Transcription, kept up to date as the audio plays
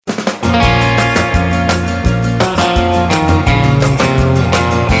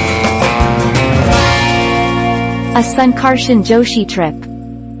A Sankarshan Joshi trip.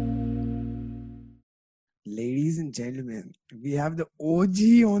 Ladies and gentlemen, we have the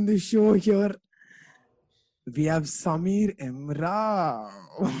OG on the show here. We have Samir Emra.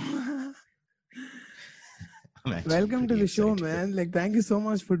 I'm actually Welcome to pretty the show, excited. man. Thank you so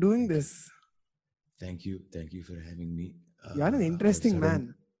much for doing this. Thank you for having me. You are an interesting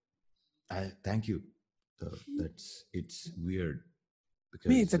man. Thank you. It's weird because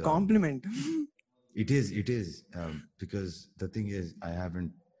Me, it's a compliment. it is because the thing is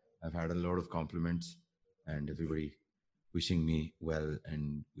I've had a lot of compliments and everybody wishing me well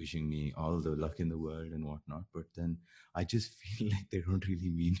and wishing me all the luck in the world and whatnot, but then I just feel like they don't really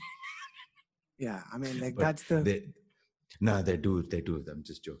mean it. Yeah, I mean, like But that's the. they do. I'm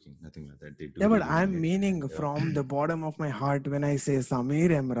just joking. Nothing like that. They do. Yeah, but really I'm mean it. meaning And, from the bottom of my heart when I say Samir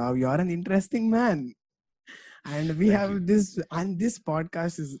Emra, you are an interesting man. And we Thank have you. this, and this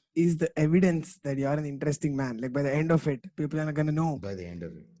podcast is the evidence that you are an interesting man. Like by the end of it, people are gonna know. By the end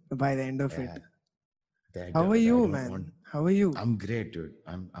of it. By the end of it. That How are I you, don't man? want. How are you? I'm great, dude.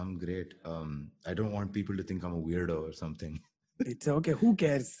 I'm great. I don't want people to think I'm a weirdo or something. It's okay. Who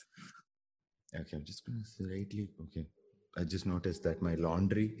cares? Okay, I'm just gonna slightly. Okay, I just noticed that my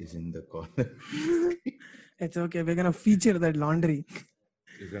laundry is in the corner. It's okay. We're gonna feature that laundry.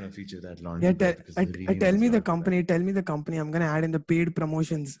 You're gonna feature that laundry Yeah, bag because I really tell need me to the start with company. Tell me the company. I'm gonna add in the paid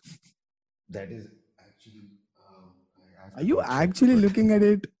promotions. that is actually. I have Are to you go check, actually but looking at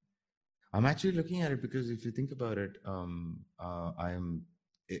it? I'm actually looking at it because if you think about it, I'm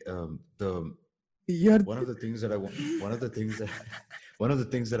the You're one of the things that I want. One of the things that one of the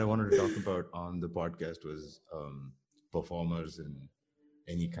things that I wanted to talk about on the podcast was performers and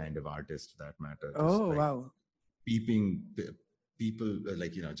any kind of artist for that matter. Just oh like wow. peeping people,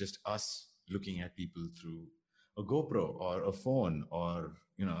 like just us looking at people through a GoPro or a phone or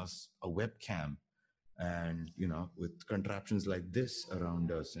a webcam, and with contraptions like this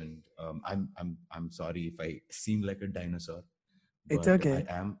around us. And I'm sorry if I seem like a dinosaur, It's but okay.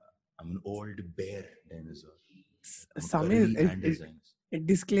 I'm an old bear dinosaur. I'm a Samir, curly and dinosaur.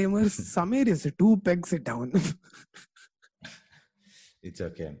 disclaimer. Samir is 2 pegs down. It's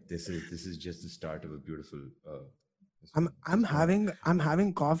okay. This is just the start of a beautiful. I'm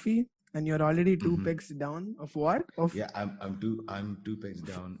having coffee, and you're already 2 pegs down. Of what? Of Yeah, I'm two pegs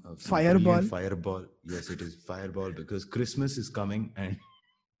down of some Fireball. brilliant fireball. Yes, it is fireball because Christmas is coming, and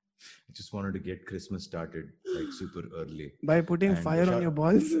I just wanted to get Christmas started like super early. By putting And fire on your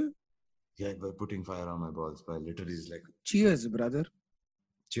balls. Yeah, by putting fire on my balls. By literally is like Cheers, brother.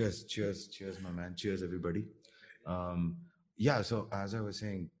 cheers, my man. Cheers, everybody. Yeah. So as I was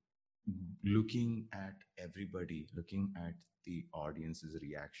saying, looking at everybody, looking at the audience's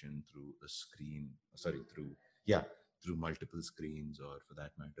reaction through a screen, through multiple screens, or for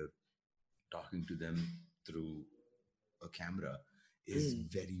that matter, talking to them through a camera is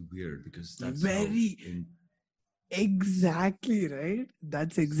very weird because that's Exactly, right?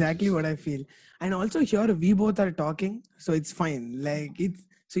 That's exactly what I feel. And also here we both are talking, so it's fine. Like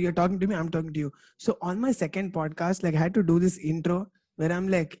so you're talking to me, I'm talking to you. So on my second podcast, like I had to do this intro where I'm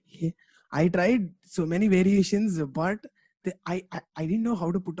like, hey, I tried so many variations, but I didn't know how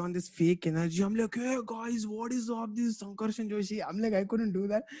to put on this fake energy. I'm like, hey guys, what is up? This is Sankarshan Joshi. I'm like, I couldn't do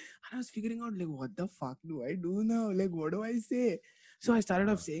that. And I was figuring out like, what the fuck do I do now? Like, what do I say? So I started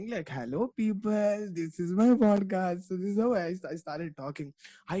off saying like, hello people, this is my podcast. So this is how I started talking.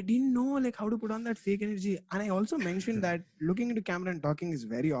 I didn't know like how to put on that fake energy. And I also mentioned that looking into camera and talking is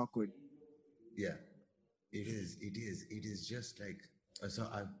very awkward. Yeah, it is just like so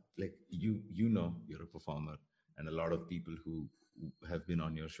I like you're a performer, and a lot of people who have been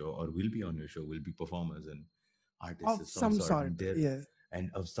on your show or will be on your show will be performers and artists Of of some some sort, sort. Yes.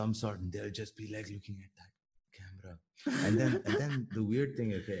 and of some sort, and they'll just be like looking at that camera. And then the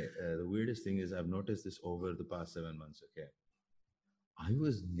weirdest thing is I've noticed this over the past 7 months. Okay, I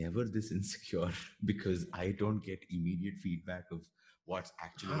was never this insecure because I don't get immediate feedback of what's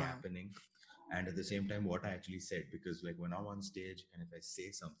actually happening, and at the same time what I actually said, because like when I'm on stage and if I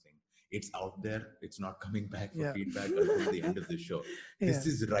say something, it's out there, it's not coming back for feedback until the end of the show. This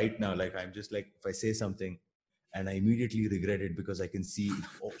is right now, like I'm just like, if I say something and I immediately regret it because I can see,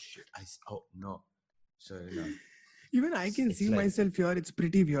 oh shit, oh no. So even I can see like, myself here. It's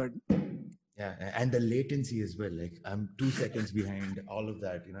pretty weird. yeah, and the latency as well. Like I'm 2 seconds behind all of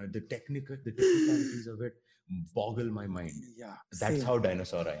that. The technicalities of it boggle my mind. Yeah, That's same. how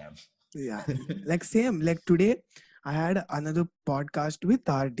dinosaur I am. Yeah, like same. Like today, I had another podcast with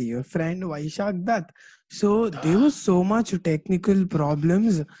our dear friend Vaishak Dutt. So there was so much technical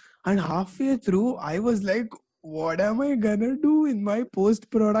problems, and halfway through, I was like, what am I gonna do in my post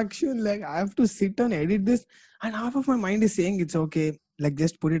production? Like, I have to sit and edit this, and half of my mind is saying it's okay. Like,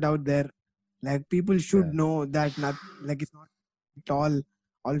 just put it out there. Like, people should Yeah, know that not like it's not at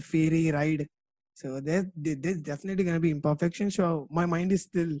all fairy ride. So there's definitely gonna be imperfection. So my mind is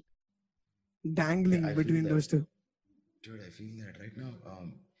still yeah, dangling I feel between that, those two. dude. I feel that right now.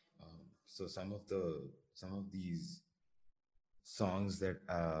 So some of these songs that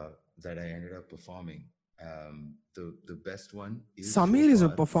I ended up performing. The best one is so Samir is a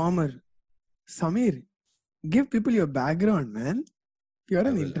far. performer. Samir, give people your background, man. You're I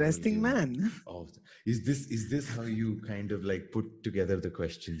an will. I will interesting give my. man. Oh, is this how you kind of like put together the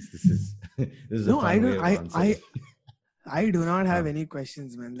questions? This is this is a No, I fun don't. way of answering. I do not have Um, any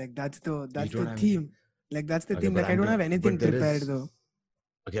questions, man. Like you that's don't the have any. theme. Like that's the Okay, theme. but Like I I'm don't gonna. have anything But there prepared is. though.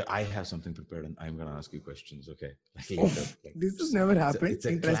 Okay, I have something prepared, and I'm gonna ask you questions. Okay, like Oh, later. Like this has never it's a happened. it's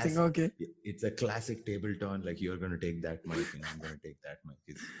a Interesting. class. Okay. It's a classic table turn. Like you're gonna take that mic, and I'm gonna take that mic.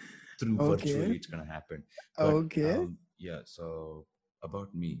 It's through virtually. Okay. It's gonna happen. But Okay. yeah. So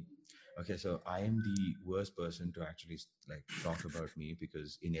about me. Okay, so I am the worst person to actually like talk about me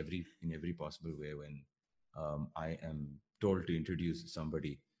because in every possible way when I am told to introduce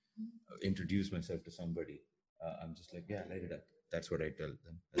myself to somebody, I'm just like, yeah, light it up. That's what I tell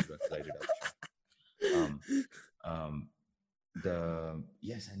them as well. Light it up, sure. Um, the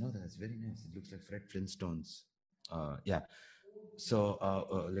yes, I know that. It's very nice. It looks like Fred Flintstones. Yeah. So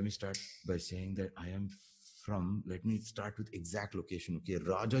let me start by saying that I am from. Let me start with exact location. Okay,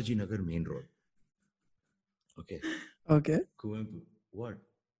 Rajaji Nagar Main Road. Okay, Okay. Kuvempu. What?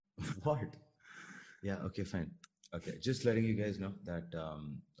 What? Yeah, okay, fine. Okay, just letting you guys know that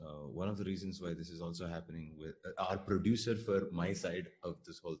one of the reasons why this is also happening with our producer for my side of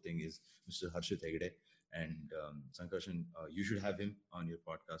this whole thing is Mr. Harshit Hegde. And Sankarshan, you should have him on your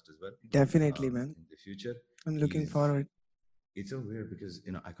podcast as well Definitely, man. in the future. I'm looking He's forward. It's so weird because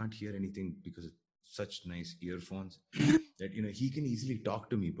I can't hear anything because of such nice earphones that he can easily talk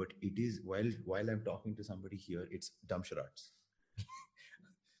to me, but it is while I'm talking to somebody here, it's dumb charades.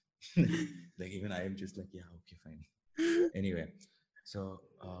 Like even I am just like, yeah, okay, fine. Anyway, so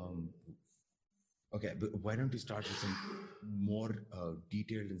okay, but why don't we start with some more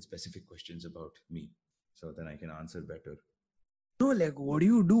detailed and specific questions about me, so then I can answer better. No, like what do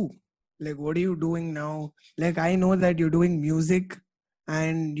you do? Like what are you doing now? Like I know that you're doing music,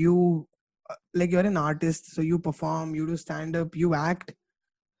 and you like you're an artist, so you perform, you do stand up, you act,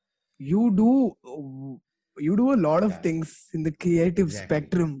 you do you do a lot of Yeah, things in the creative exactly.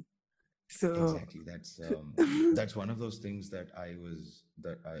 spectrum. So Exactly. That's one of those things that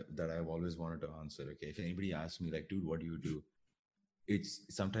I've always wanted to answer. Okay, if anybody asks me like, dude, what do you do? It's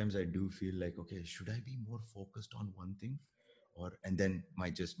sometimes I do feel like, okay, should I be more focused on one thing, or and then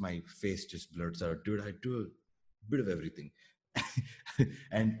my face just blurts out, dude, I do a bit of everything,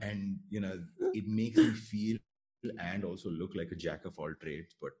 and it makes me feel and also look like a jack of all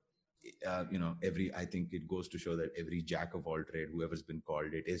trades, but every I think it goes to show that every jack of all trade, whoever's been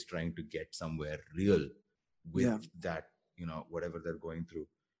called it, is trying to get somewhere real with yeah. that, whatever they're going through.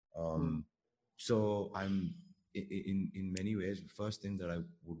 Mm. So I'm in many ways, the first thing that I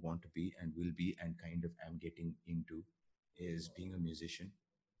would want to be and will be and kind of am getting into is being a musician.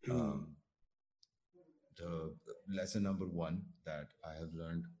 Mm. um, the lesson number one that I have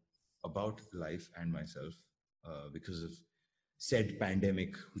learned about life and myself, because of said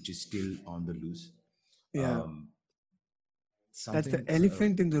pandemic, which is still on the loose. Yeah. Um, That's the something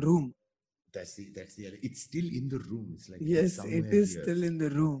elephant in the room. that's the it's still in the room. It's like it's Yes, it somewhere is here. still in the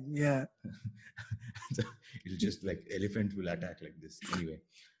room. Yeah. So it'll just like elephant will attack like this. Anyway,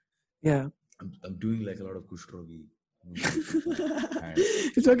 Yeah. I'm doing like a lot of kushrogi movements with my hands.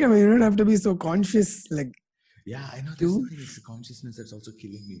 It's okay, man. You don't have to be so conscious. Like Yeah, I know, that's the you, thing. It's the consciousness that's also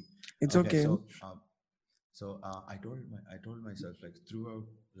killing me. it's Okay, okay. so I told myself like throughout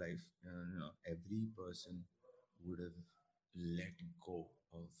life, every person would have let go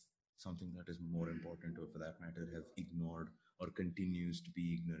of something that is more important, or for that matter, have ignored or continues to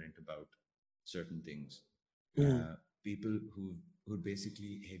be ignorant about certain things. Mm. People who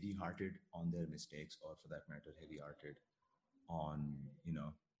basically heavy-hearted on their mistakes, or for that matter, heavy-hearted on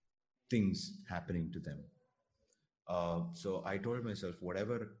things happening to them. So I told myself,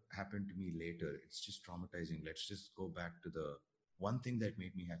 whatever happened to me later, it's just traumatizing. Let's just go back to the one thing that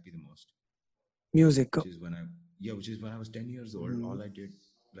made me happy the most, Music. which is when I was 10 years old. Mm. All I did,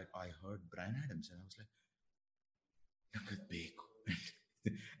 like, I heard Brian Adams, and I was like, "Nakat beko,"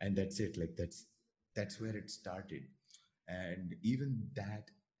 and that's it. Like that's where it started, and even that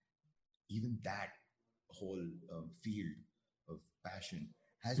whole field of passion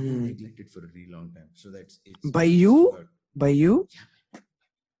has been neglected for a really long time. So that's it's By just you? about, By you? yeah.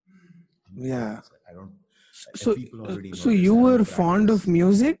 Yeah. I don't. So, People already so know this. you I were don't fond practice. of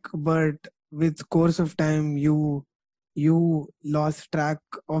music, but with course of time, you lost track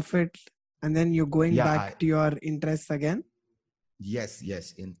of it, and then you're going Yeah, back to your interests again. yes.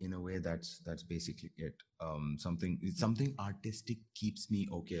 In a way, that's basically it. Something artistic keeps me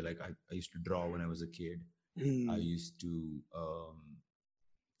okay. Like I used to draw when I was a kid. I used to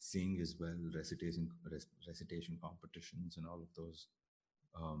sing as well, recitation competitions and all of those.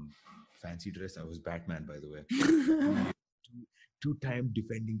 Fancy dress. I was Batman, by the way. Two-time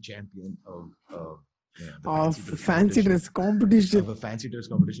defending champion of the Of fancy dress fancy competition. dress competition. Of a fancy dress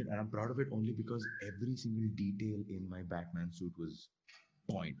competition, and I'm proud of it only because every single detail in my Batman suit was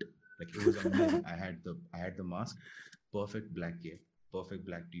point. Like it was amazing. I had the mask, perfect black cape, perfect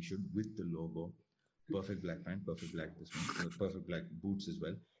black t-shirt with the logo, perfect black pant, perfect black this one, perfect black boots as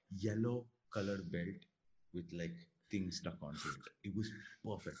well, yellow colored belt with like things stuck onto it. It was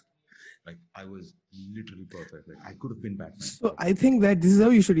perfect. Like I was literally perfect. Like I could have been Batman. So Like, I think that this is how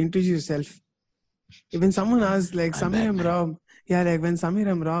you should introduce yourself. When someone asks like I'm Samiram Batman. Rao, yeah, like when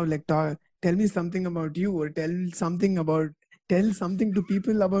Samiram Rao like tell me something about you or tell something to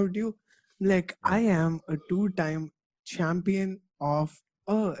people about you. Like Yeah. I am a two-time champion of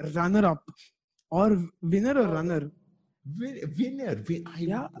a runner-up or winner or runner. Winner.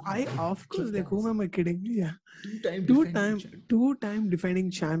 Yeah, I of course like whom am I kidding? Yeah. Two-time Two defending time champion. two-time defending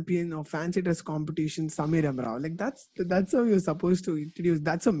champion of fancy dress competition, Samir Rao. Like that's how you're supposed to introduce.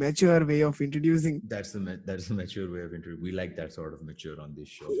 That's a mature way of introducing. That's the mature way of interview. We like that sort of mature on this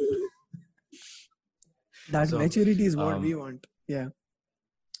show. That So, maturity is what we want. Yeah.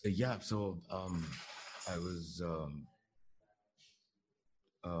 yeah. So, I was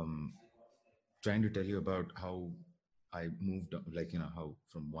um, trying to tell you about how I moved, like how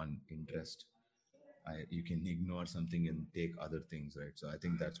from one interest, you can ignore something and take other things, right? So I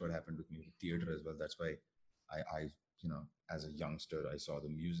think that's what happened with me with theater as well. That's why I as a youngster, I saw the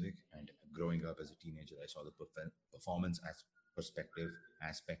music, and growing up as a teenager, I saw the performance as perspective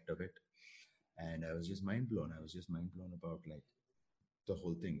aspect of it, and I was just mind blown. I was just mind blown about like the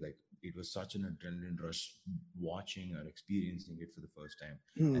whole thing. Like it was such an adrenaline rush watching or experiencing it for the first time,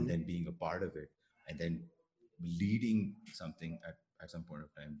 and then being a part of it, and then leading something at some point of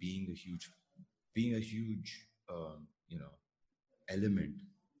time, being a huge element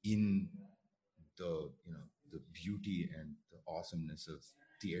in the beauty and the awesomeness of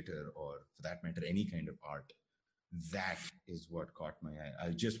theater, or for that matter any kind of art. That is what caught my eye. I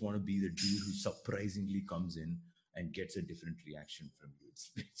just want to be the dude who surprisingly comes in and gets a different reaction from you.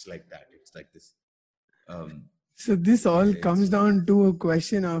 It's like that. It's like this. So this all comes It's down to a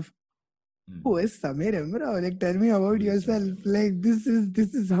question of who is Samir Rao? Like tell me about Who is yourself. Samir? Like this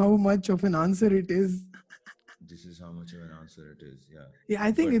is how much of an answer it is. This is how much of an answer it is. Yeah. Yeah,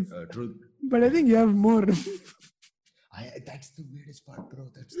 I think But it's truth. but I think you have more. That's the weirdest part, bro.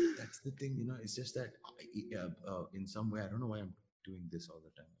 That's the thing. It's just that in some way, I don't know why I'm doing this all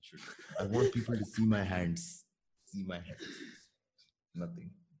the time. I want people to see my hands, see my hands.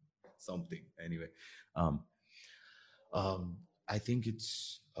 Nothing, something. Anyway, um, I think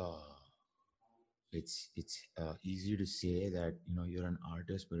it's easy to say that you're an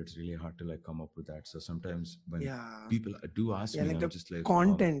artist, but it's really hard to like come up with that. So sometimes when Yeah. people do ask Yeah, me, like I'm the just like,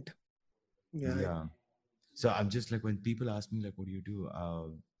 content. Yeah. yeah. So I'm just like, when people ask me like, what do you do?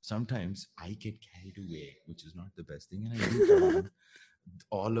 Sometimes I get carried away, which is not the best thing, and I do down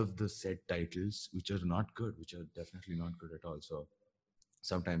all of the said titles, which are not good, which are definitely not good at all. So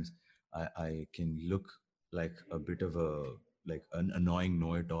sometimes I can look like a bit of like an annoying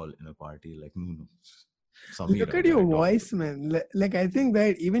know-it-all in a party. Like, no, Samir, Look I'm at your gonna talk about voice, man. Like I think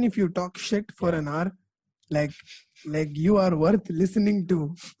that even if you talk shit for yeah. an hour, like you are worth listening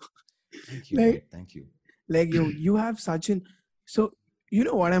to. Thank you, Like mate. Thank you. like you have such an so you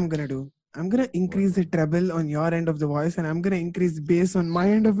know what I'm gonna do? I'm gonna increase the treble on your end of the voice, and I'm gonna increase bass on my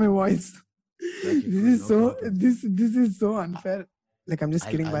end of my voice. Okay, This cool, is no so problem. this is so unfair. Like I'm just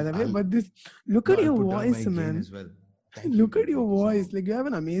I'll, kidding by I'll, the way, I'll, but this look no, at I'll your put down my voice, gain man. as well. Thank you, Look at dude. your Thank you so voice. much. Like you have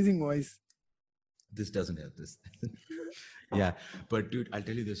an amazing voice. This doesn't help this. Yeah, but dude, I'll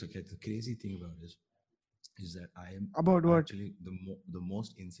tell you this. Okay, the crazy thing about this is that I am About what? actually the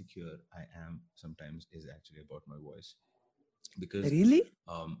most insecure I am sometimes is actually about my voice, because Really?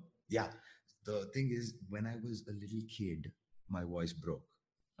 yeah, the thing is, when I was a little kid, my voice broke.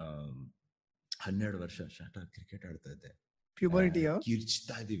 um 12 ವರ್ಷ ಶಾಟ cricket ಆಡ್ತಾ ಇದ್ದೆ. Puberty, huh?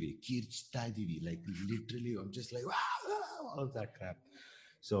 ಕಿರ್ಚ್ತಾ ಇದೀವಿ like literally I'm just like all of that crap.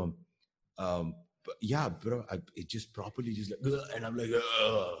 So um But yeah, bro, it just properly just like, "Ugh," and I'm like,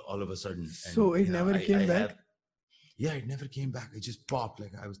 "Ugh," all of a sudden, and So it never I came have, back. yeah, it never came back. It just popped.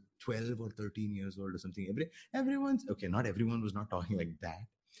 Like I was 12 or 13 years old or something. Everyone's okay. Not everyone was not talking like that,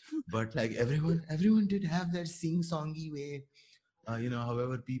 but like everyone did have that sing-songy way.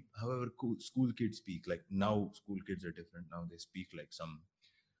 However school kids speak. Like now, school kids are different. Now they speak like some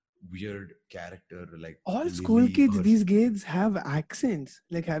weird character, like All school Lily kids or these days have accents.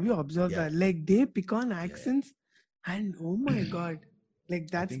 Like, have you observed yeah, that? Like, they pick on yeah. accents, and oh my god, like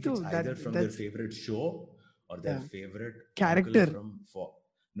I that's think the it's either from their that's favorite show or their yeah favorite uncle character. from for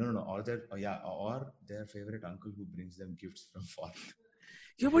no, or their or their favorite uncle who brings them gifts from foreign.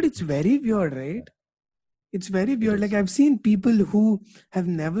 Yeah, but it's very weird, Yeah, right? It's very it weird. Like is. I've seen people who have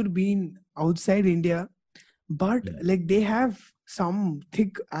never been outside India, but Mm. like they have some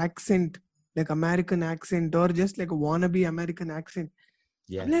thick accent, like American accent, or just like a wannabe American accent.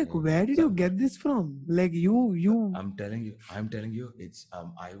 I'm Yeah, like, yeah. where did you So get this from? Like you. I'm telling you, it's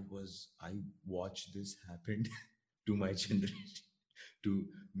I watched this happen to my generation, to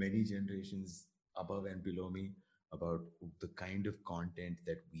many generations above and below me, about the kind of content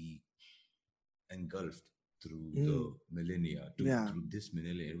that we engulfed through the Mm, millennia, to yeah, through this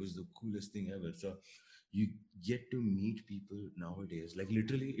millennia. It was the coolest thing ever. So you get to meet people nowadays. Like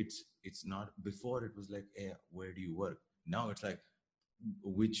literally, it's not, before it was like, hey, where do you work? Now it's like,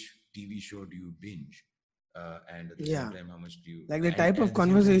 which TV show do you binge? And at the same yeah. time, how much do you? Like the And type of at the same time,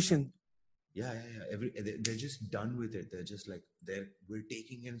 conversation. yeah. They're just done with it. They're just like, we're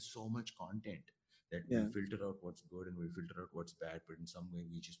taking in so much content that Yeah. we filter out what's good and we filter out what's bad. But in some way,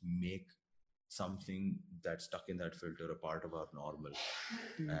 we just make something that's stuck in that filter a part of our normal.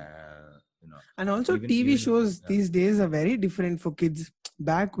 Mm. Uh, you know, And also TV even shows yeah, these days are very different for kids.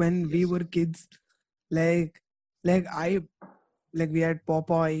 Back when we yes, were kids, like like I like we had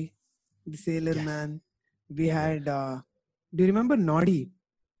Popeye, the Sailor yes, Man. We yeah. had do you remember Noddy?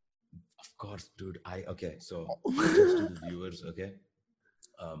 Of course, dude. Okay. So just to the viewers, okay.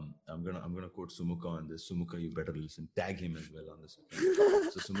 I'm gonna quote Sumuka on this. Sumuka, you better listen. Tag him as well on this. Okay.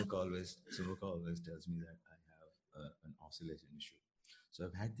 So Sumuka always tells me that I have an oscillation issue. So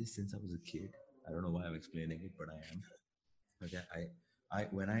I've had this since I was a kid. I don't know why I'm explaining it, but I am. Okay.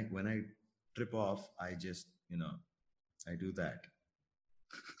 When I trip off, I just I do that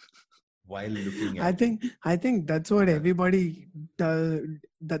while looking I at you. think I think that's what Okay. everybody does.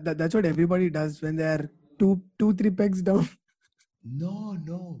 That's what everybody does when they are three pegs down. No.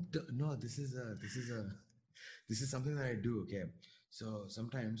 This is something that I do. Okay. So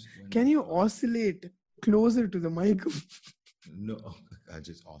sometimes when Can you oscillate closer to the mic? no, I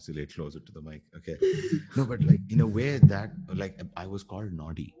just oscillate closer to the mic. Okay. No, but like in a way that like I was called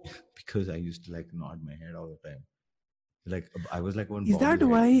naughty because I used to like nod my head all the time. Like I was like one bobblehead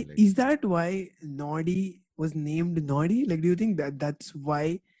kid. Like Is that why Noddy was named Noddy? Like, do you think that that's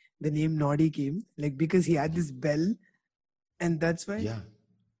why the name Noddy came? Like, because he had y- this bell, and that's why. yeah,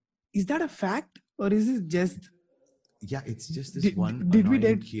 Is that a fact, or is it just yeah. It's just this one did we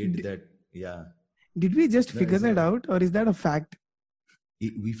annoying did kid that yeah. did we just No, figure it's that a out, or is that a fact?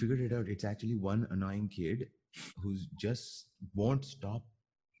 we figured it out. It's actually one annoying kid who's just won't stop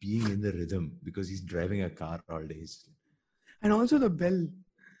being in the rhythm because he's driving a car all day. And also the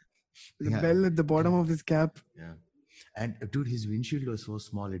Yeah, bell at the bottom and of his cap. yeah, and dude, his windshield was so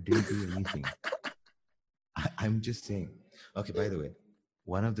small it didn't do anything. I'm just saying. Okay, by the way,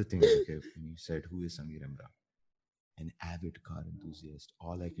 one of the things, okay, when you said who is Samir Emra, an avid car enthusiast,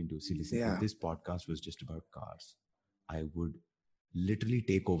 all I can do, see, listen, if Yeah. this podcast was just about cars, I would literally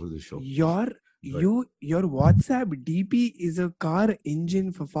take over the show. Your But your WhatsApp DP is a car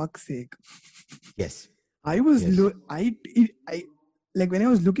engine, for fuck's sake. yes, I was yes, I like when I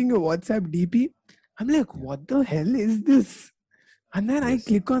was looking at WhatsApp DP, I'm like, yeah, what the hell is this? And then I yes,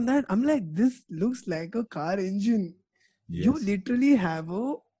 click on that. I'm like, this looks like a car engine. You yes, literally have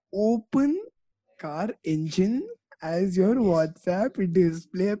a open car engine as your yes, WhatsApp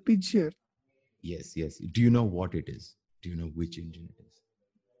display picture. yes. Do you know what it is? Do you know which engine it is?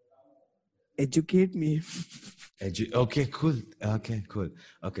 Educate me. Okay, cool. Okay, cool.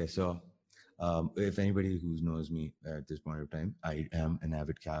 Okay, so if anybody who knows me at this point of time, I am an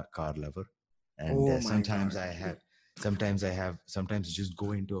avid car lover, and Oh my god. sometimes I just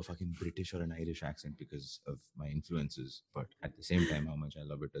go into a fucking British or an Irish accent because of my influences, but at the same time, how much I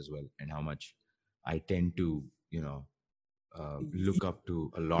love it as well, and how much I tend to, look up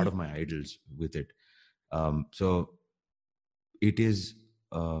to a lot of my idols with it. So it is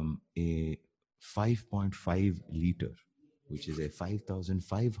a 5.5 liter, which is a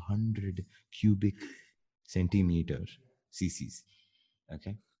 5,500 cubic centimeter cc's.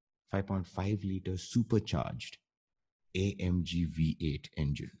 Okay, 5.5 liter supercharged AMG V8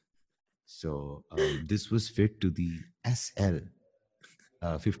 engine. So this was fit to the SL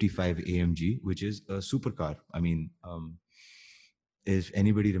 55 AMG, which is a supercar. I mean, if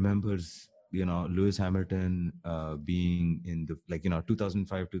anybody remembers, Lewis Hamilton being in the,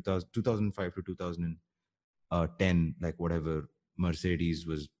 2005, 2005 to 2010, like whatever Mercedes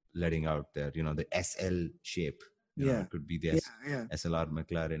was letting out there, the SL shape, Yeah. it could be the Yeah. Yeah. SLR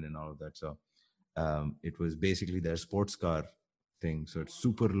McLaren and all of that. So it was basically their sports car thing. So it's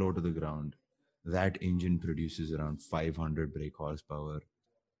super low to the ground. That engine produces around 500 brake horsepower.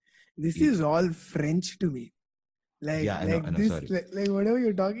 This It, is all French to me. yeah, I Like know. this, Sorry. like whatever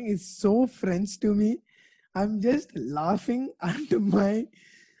you're talking is so French to me. I'm just laughing With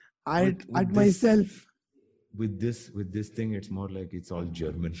at this myself. with this thing, it's more like it's all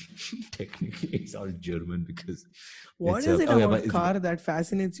German. Technically, it's all German because What it's is it oh yeah, but about it's, car that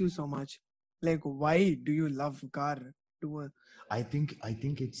fascinates you so much? Like, why do you love car? To a, I think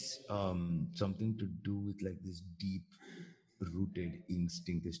it's something to do with like this deep rooted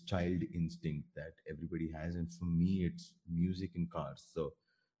instinct, this child instinct that everybody has, and for me, it's music and cars. So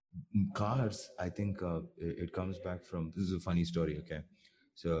cars, I think it comes back from, this is a funny story. Okay,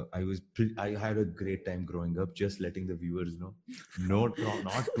 so I had a great time growing up. Just letting the viewers know, not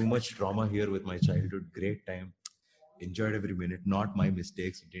too much trauma here with my childhood. Great time, enjoyed every minute. Not my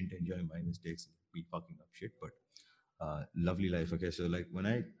mistakes. Didn't enjoy my mistakes. Be fucking up shit, but lovely life. Okay, so like when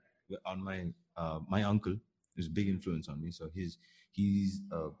I on my uncle is big influence on me. So he's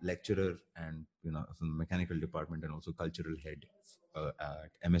a lecturer and from the mechanical department and also cultural head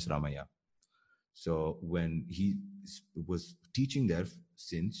at MS Ramaya. So when he was teaching there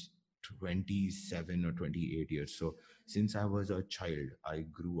since 27 or 28 years. So since I was a child, I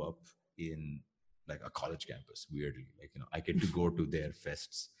grew up in like a college campus, weirdly. Like, I get to go to their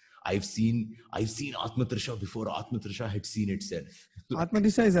fests. I've seen Atmatrisha before Atmatrisha had seen itself. Like,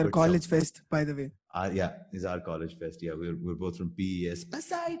 Atmadisha is our but some college fest, by the way. yeah, is our college fest. Yeah, we're both from PES.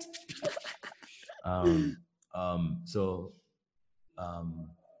 Besides, um, so um,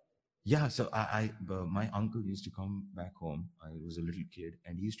 yeah, so my uncle used to come back home. I was a little kid,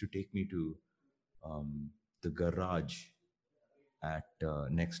 and he used to take me to um, the garage at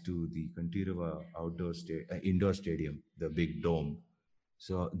next to the Kantirava indoor stadium, the big dome.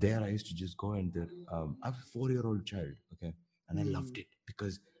 So there, I used to just go and there. I was a 4-year-old child, okay, and I loved Hmm. it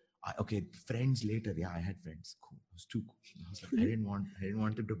because friends later. Yeah, I had friends. Cool. It was too cool. I was like, I didn't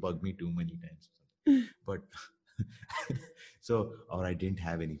want them to bug me too many times, but or I didn't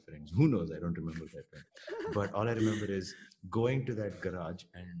have any friends. Who knows? I don't remember that time. But all I remember is going to that garage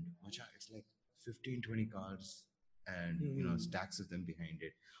and it's like 15, 20 cars and Hmm. stacks of them behind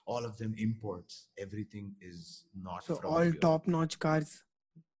it. All of them imports. Everything is not So from all here. top-notch cars.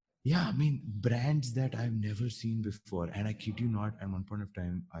 Yeah, I mean brands that I've never seen before. And I kid you not, at one point of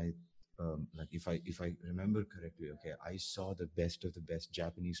time, like if I remember correctly, okay, I saw the best of the best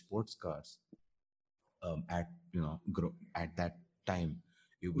Japanese sports cars at at that time.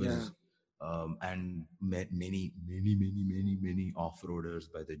 It Yeah. was and met many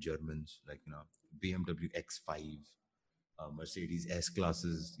off-roaders by the Germans, like BMW X5, Mercedes S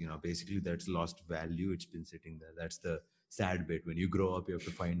classes. Basically that's lost value. It's been sitting there. That's the sad bit. When you grow up, you have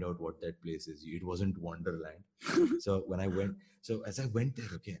to find out what that place is. It wasn't Wonderland. So as I went there,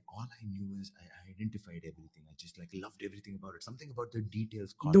 okay, all I knew is I identified everything. I just like loved everything about it. Something about the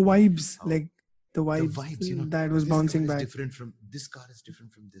details The caught me. vibes, How like the the vibes vibes, that was bouncing back. this car is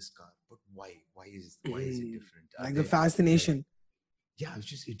different from this car, but why is it different? Are Like the they like, fascination. yeah,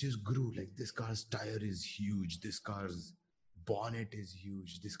 it just grew. Like, this car's tire is huge, this car's bonnet is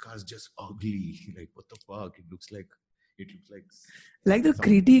huge, this car's just ugly. Like, what the fuck, it looks like Like the some,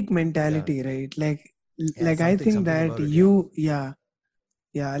 critique yeah, mentality, right? yeah, I something think something that about it, yeah.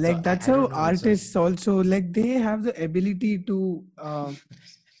 yeah, So like that's I how don't know, it's some, artists also, like they have the ability to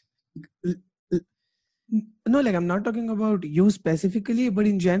l- l- no, like I'm not talking about you specifically, but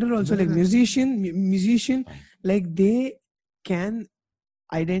in general also, no, no, like no, absolutely, musician, fine. like they can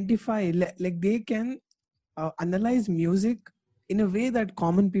identify, like they can analyze music in a way that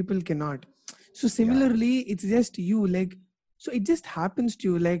common people cannot. So Yeah. similarly, it's just you, like, so it just happens to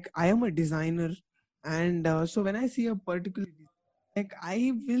you. Like, I am a designer, and so when I see a particular like,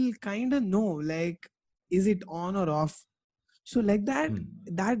 I will kind of know, like, is it on or off. So like that, Hmm.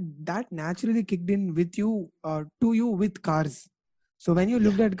 that naturally kicked in with you, to you with cars. So when you Yeah,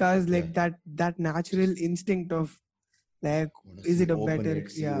 looked at cars, yeah, like that natural just instinct of, like, want to is see, it a open better,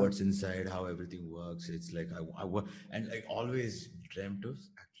 it, see yeah. what's inside, how everything works. It's like and like always dreamt of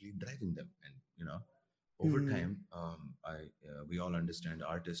actually driving them, and over Hmm. time, we all understand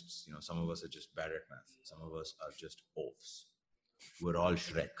artists. Some of us are just bad at math. Some of us are just oafs. We're all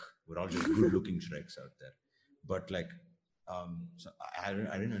Shrek. We're all just good-looking Shreks out there. But like, so I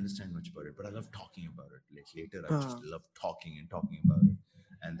didn't understand much about it, but I love talking about it. Like later, I just Ah, love talking and talking about it,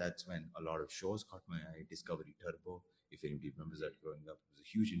 and that's when a lot of shows caught my eye. Discovery Turbo, if anybody remembers that growing up, it was a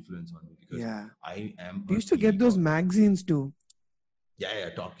huge influence on me because yeah. I am We a used to get TV those dog. magazines too. Yeah,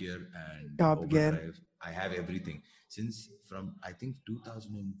 Top Gear and Top Gear. Overdrive. I have everything since from I think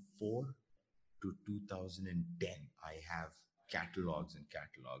 2004 to 2010. I have catalogs and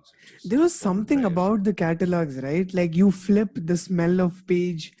catalogs of just There was something Overdrive. about the catalogs, right? Like you flip the smell of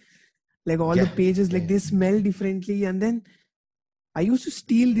page, like all the Yeah, pages, like yeah, they smell differently. And then I used to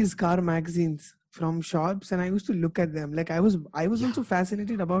steal these car magazines from shops and I used to look at them. Like I was yeah. also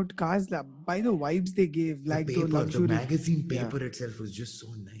fascinated about cars by the vibes they gave, The like the paper, the luxury. magazine Yeah. paper itself was just so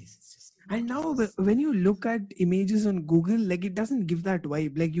nice. It's just And now nice. when you look at images on Google, like it doesn't give that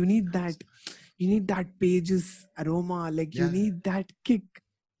vibe. Like It's not. you need that pages aroma, like you Yeah, need that kick.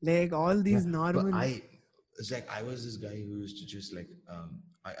 Like all yeah. these But normal. it's like I was this guy who used to just like,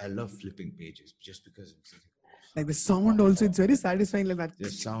 I love flipping pages just because it's like, Like the sound also, it's very satisfying, like that. the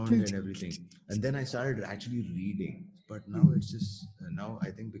sound and everything. And then I started actually reading, but now Hmm. it's just now I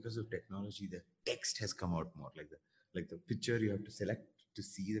think because of technology, the text has come out more. Like the picture you have to select to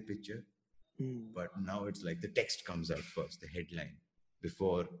see the picture, Hmm. but now it's like the text comes out first, the headline,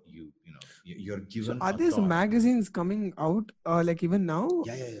 before you're So given are a these thought. magazines coming out like even now?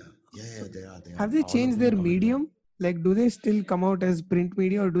 Yeah, they are Have they all of changed them their are coming out. medium? Like do they still come out as print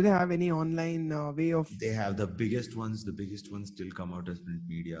media or do they have any online way of? They have the biggest ones still come out as print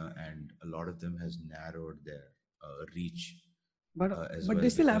media, and a lot of them has narrowed their reach as But well they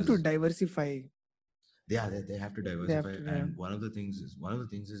still have to because diversify. they have to They have diversify. to. Yeah. And one of the things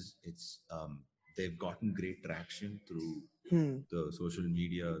is it's they've gotten great traction through Hmm. the social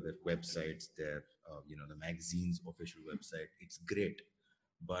media, their websites, their the magazine's official website. It's great,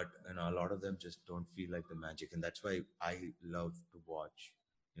 but a lot of them just don't feel like the magic, and that's why I love to watch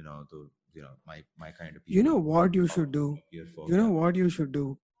the my kind of You people know who what you should do? appear for. You know Yeah. what you should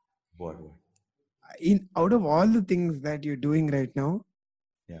do? What? In out of all the things that you're doing right now,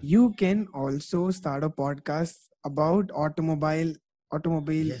 Yeah. you can also start a podcast about automobile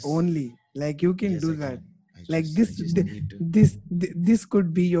Yes. only. Like you can Yes, do I that. can. I Like just I just need to. this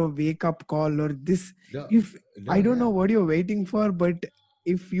could be your wake up call or this. No, If no, I don't yeah. know what you're waiting for, but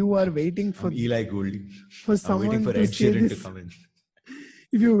if you are waiting I'm Eli Goulding. for I'm waiting someone for to Ed say Sheeran to this, come in.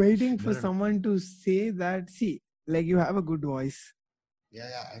 if you're waiting No, for no, no. someone to say that, see, like you have a good voice, Yeah,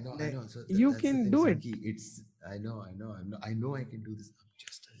 I like know. So you that's the can thing, do it. Sankey. I know I can do this. I'm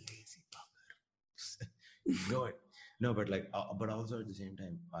just a lazy bugger. You know it. No, but like, but also at the same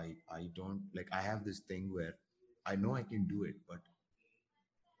time, I don't like. I have this thing where I know I can do it, but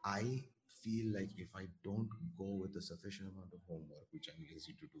I feel like if I don't go with a sufficient amount of homework, which I'm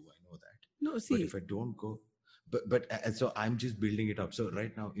lazy to do, I know that. No, But see, if I don't go, so I'm just building it up. So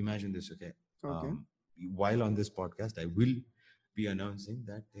right now, imagine this, okay? okay. Um, while on this podcast, I will be announcing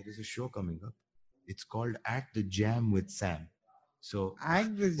that there is a show coming up. It's called At the Jam with Sam. So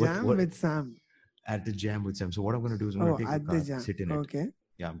Act the jam what with Sam. At the Jam with Sam. So what I'm going to do is I'm going Oh, to take a at the car, jam. sit in it. Okay.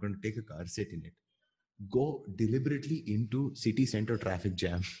 Yeah, I'm going to take a car, sit in it, go deliberately into city center traffic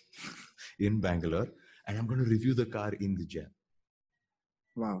jam in Bangalore, and I'm going to review the car in the jam.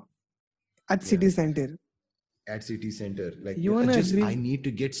 Wow. At Yeah, city center. at city center. Like You wanna just I rev- need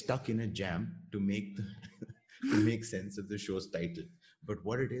to get stuck in a jam to make the to make sense of the show's title. But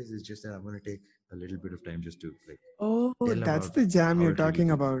what it is just that I'm going to take a little bit of time just to like Oh, tell that's about the jam how you're it really talking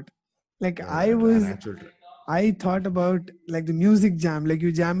feels. about. Like Yeah, an actual. I thought about like the music jam, like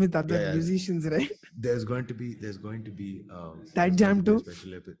you jam with other Yeah, yeah. musicians, right? That there's going jam to be a too.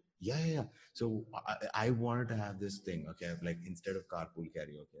 special episode. Yeah. So I wanted to have this thing, okay, like instead of carpool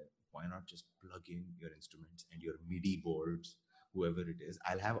karaoke, why not just plug in your instruments and your MIDI boards, whoever it is.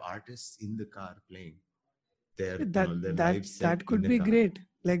 I'll have artists in the car playing their live set That in could the be car, great.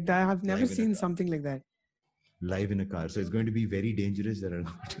 Like I have never live in a seen car, something like that. live in a car. So it's going to be very dangerous. There are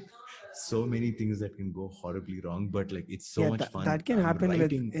so many things that can go horribly wrong, but like it's so Yeah, much fun. that can I'm happen with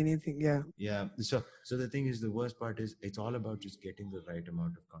writing. anything. Yeah. Yeah. So the thing is, the worst part is it's all about just getting the right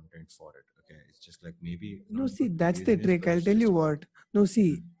amount of content for it. Okay. It's just like maybe No, not see, about that's the laziness, trick. but I'll it's tell you just. what. No,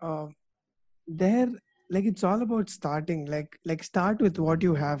 see, Hmm. there, like it's all about starting. Like start with what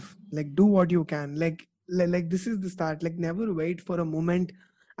you have. Like do what you can. Like this is the start. Like never wait for a moment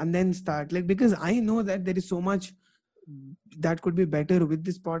and then start. Like because I know that there is so much that could be better with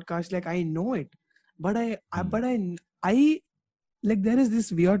this podcast. Like I know it, but Hmm. I like there is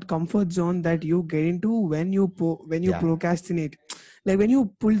this weird comfort zone that you get into when you when you Yeah. procrastinate. Like when you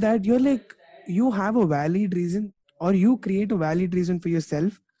pull that, you're like, you have a valid reason, or you create a valid reason for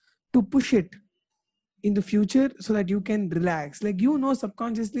yourself to push it in the future so that you can relax. Like, you know,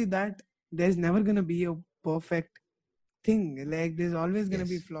 subconsciously that there's never gonna be a perfect thing. Like there's always gonna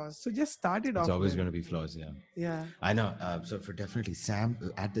be Yes. flaws. So just start it It's off, always man. going to be flaws. Yeah. Yeah. I know. So for definitely Sam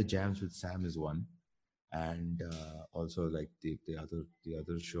at the jams with Sam is one, and also like the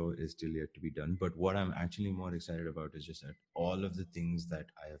other show is still yet to be done. But what I'm actually more excited about is just that all of the things that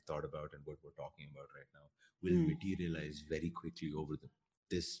I have thought about and what we're talking about right now will Hmm. materialize very quickly over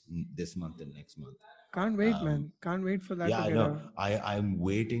this month and next month. Can't wait, Um, man. Can't wait for that yeah, to I get know. out. I'm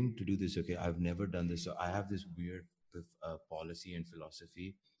waiting to do this. Okay, I've never done this, so I have this weird policy and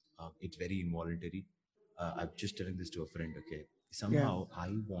philosophy. It's very involuntary. I'm just telling this to a friend. Okay, Yeah. somehow I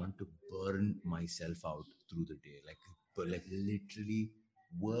want to burn myself out through the day, like literally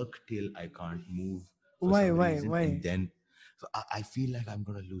work till I can't move for Why? some Why? reason, and Why? then so I feel like I'm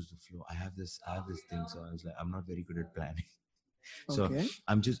gonna lose the flow. I have this thing. So I was like, I'm not very good at planning. So Okay.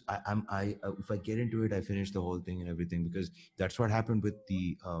 I'm just I if I get into it, I finish the whole thing and everything, because that's what happened with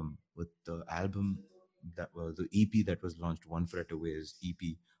the album that was the EP that was launched. One Fret Away's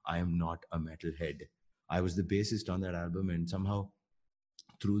EP. I am not a metalhead. I was the bassist on that album, and somehow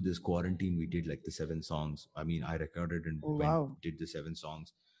through this quarantine we did like the 7 songs. I mean, I recorded and Oh, went wow. did the 7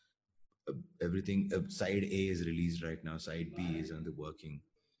 songs. Everything side A is released right now. Side B is under working,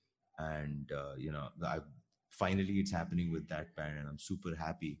 and I finally it's happening with that band, and I'm super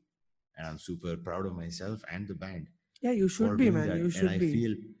happy, and I'm super proud of myself and the band Yeah, you for should be, doing man. that. You And should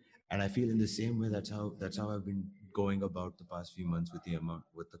be. I feel in the same way, that's how I've been going about the past few months with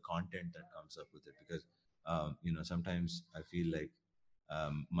the content that comes up with it, because sometimes I feel like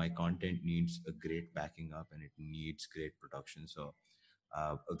my content needs a great backing up, and it needs great production. So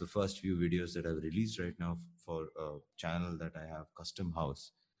of the first few videos that I've released right now for a channel that I have, Custom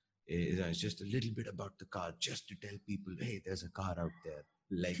House, it's just a little bit about the car, just to tell people, hey, there's a car out there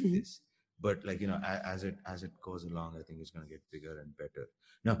like this. But like as it goes along, I think it's going to get bigger and better.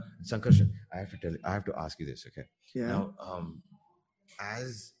 Now, Sankarshan, I have to ask you this, okay? Yeah. Now,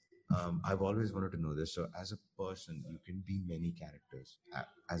 as I've always wanted to know this. So, as a person, you can be many characters.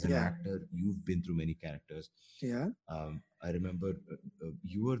 As an Yeah. actor, you've been through many characters. Yeah. I remember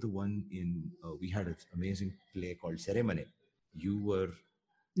you were the one in. We had an amazing play called Ceremony. You were.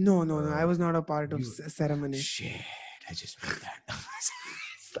 No, no, no. I Uh, was not a part of you. ceremony. Shit! I just made that.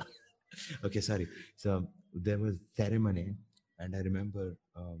 Okay, sorry. So there was Ceremony, and I remember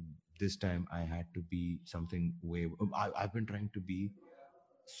this time I had to be something way. I've been trying to be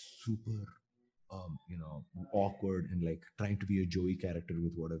super awkward and like trying to be a Joey character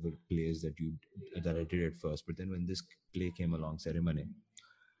with whatever plays that I did at first. But then when this play came along, Ceremony,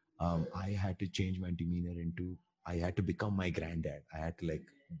 I had to change my demeanor into, I had to become my granddad.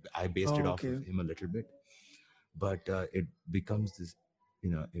 I based it Oh, off of okay. him a little bit, but it becomes this,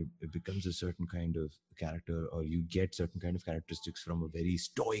 it becomes a certain kind of character, or you get certain kind of characteristics from a very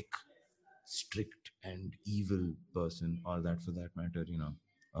stoic, strict, and evil person, or that for that matter,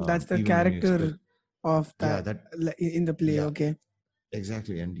 That's the even when you expect, character of yeah, that that, in the play. yeah, Okay.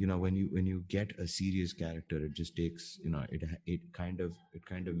 exactly. And when you get a serious character, it just takes, it kind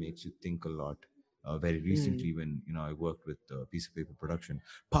of makes you think a lot. Very Hmm. recently, when I worked with Piece of Paper production,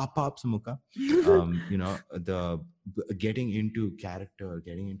 pop Samuka, the getting into character,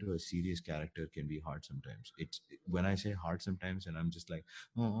 getting into a serious character can be hard sometimes. When I say hard sometimes, and I'm just like,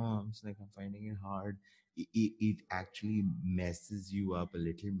 I'm just like, I'm finding it hard. It actually messes you up a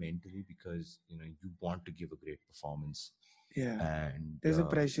little mentally, because you want to give a great performance. Yeah. And There's a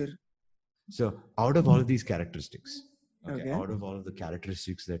pressure. so out of all of these characteristics, okay, Okay. out of all of the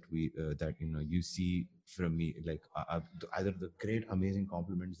characteristics that you see from me, like either the great amazing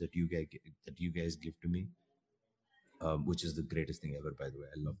compliments that you guys give to me, which is the greatest thing ever, by the way.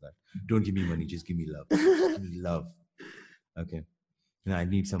 I love that. Don't give me money, just give me love. Just give me love. Okay. I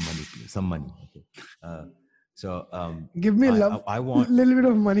need some money, please. Some money. Okay. So Give me I, love. I I want Little bit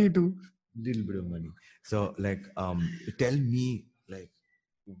of money too. little bit of money. So like tell me, like,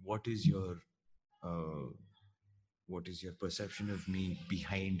 what is your uh, what is your perception of me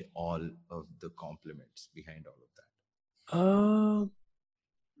behind all of the compliments, behind all of that?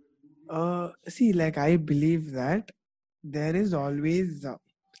 Uh, See, like I believe that there is always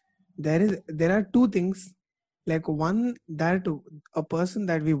there are two things. Like one, that a person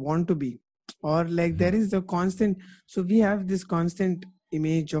that we want to be, or like Mhm. there is the constant. So we have this constant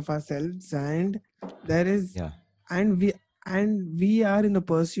image of ourselves, and there is, Yeah. and we are in the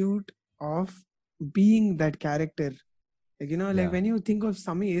pursuit of being that character Like, you know, like Yeah. when you think of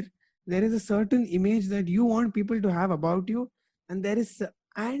Samir, there is a certain image that you want people to have about you, and there is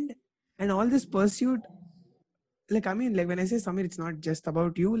and and all this pursuit. Like, I mean, like when I say Samir, it's not just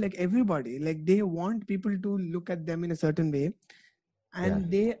about you. Like everybody, like they want people to look at them in a certain way, Yeah.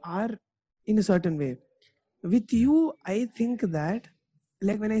 and they are in a certain way. With Yeah. you, I think that,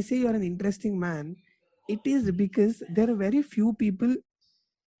 like when I say you're an interesting man, it is because there are very few people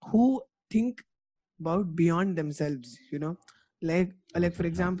who think about beyond themselves, you know. Like for Okay. Huh.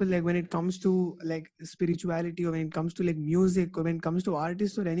 example, like when it comes to like spirituality, or when it comes to like music, or when it comes to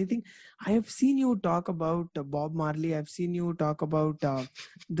artists or anything, I have seen you talk about Bob Marley. I've seen you talk about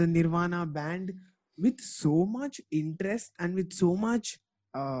the Nirvana band with so much interest and with so much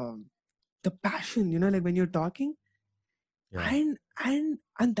uh, the passion, you know, like when you're talking. Yeah.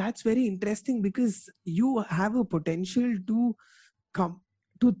 And that's very interesting because you have a potential to come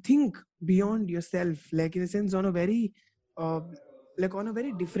to think beyond yourself, like in a sense, on a very uh, like on a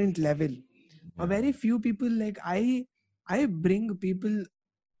very different level. A Yeah. very few people, like I bring people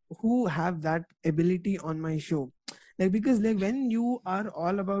who have that ability on my show, like because like when you are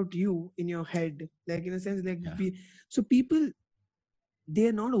all about you in your head, like in a sense, like Yeah. so people,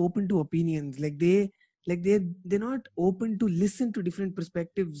 they're not open to opinions, they're not open to listen to different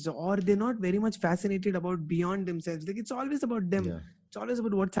perspectives, or they're not very much fascinated about beyond themselves. Like it's always about them, Yeah. it's always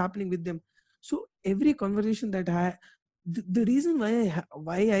about what's happening with them. So every conversation that the reason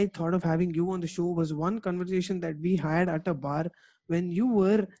why I thought of having you on the show was one conversation that we had at a bar when you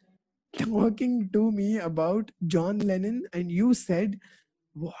were talking to me about John Lennon, and you said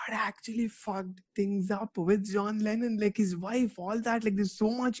what actually fucked things up with John Lennon, like his wife, all that. Like there's so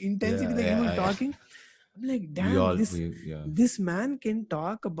much intensity Yeah. that you Yeah. were talking. I'm like, We damn, all. this We. Yeah. this man can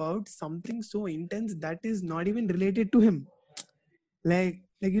talk about something so intense that is not even related to him. Like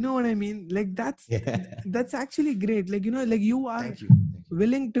you know what I mean? Like Yeah. that's actually great. Like you know, like you are Thank you. Thank you.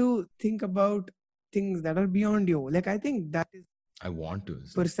 willing to think about things that are beyond you. Like I think that is I want to.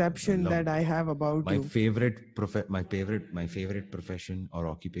 I perception love that I have about my you. favorite my favorite profession or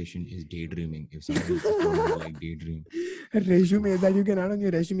occupation is daydreaming. If somebody just want to like daydream, Resume that you oof, can add on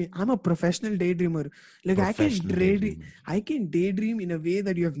your resume. I'm a professional daydreamer. Like professional daydreamer. I can daydream in a way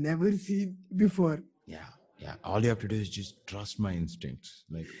that you have never seen before. Yeah, yeah. All you have to do is just trust my instincts.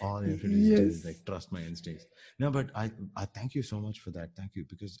 Like all you have to do is just like Yes. trust my instincts. No, but I thank you so much for that. Thank you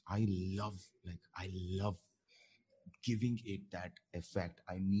because I love giving it that effect.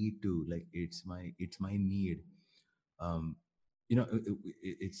 I need to like it's my need. Um,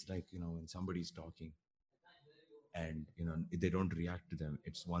 it's like when somebody's talking and they don't react to them,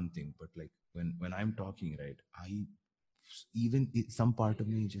 it's one thing, but like when I'm talking, right, some part of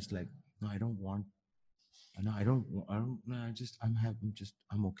me is just like, no, I don't want, no, I don't, no,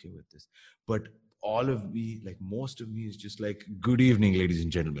 I'm okay with this. But all of me, like most of me is just like, good evening, ladies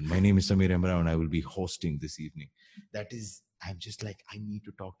and gentlemen. My name is Samir Emra and I will be hosting this evening. That is, I'm just like, I need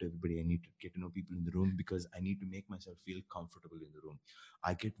to talk to everybody. I need to get to know people in the room because I need to make myself feel comfortable in the room.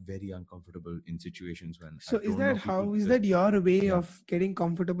 I get very uncomfortable in situations when I So don't know people is because, that your way yeah, of getting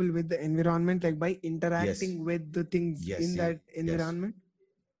comfortable with the environment, like by yes, interacting with the things in that yes. environment?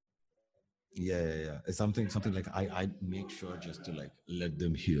 Yeah. It's something like I make sure just to like let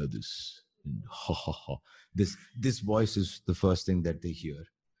them hear this. And ha ha ha. This voice is the first thing that they hear,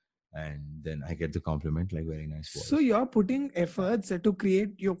 and then I get the compliment like, very nice So voice. you're putting efforts to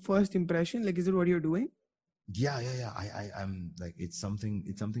create your first impression. Like, is it what you're doing? Yeah. I'm like, it's something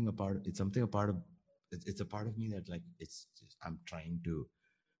a part of it's a part of me that like it's just, I'm trying to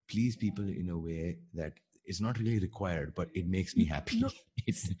please people in a way that is not really required, but it makes me happy. No,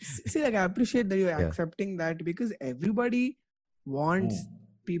 it, see, like I appreciate that you're yeah. accepting that because everybody wants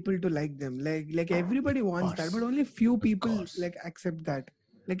Mm. people to like them. Like everybody Of wants that, but course. only few Of people course. like accept that.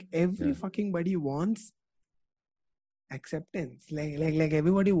 Like every Yeah. fucking body wants acceptance. Like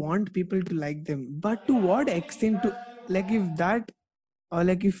everybody want people to like them. But to what extent? To like if that, or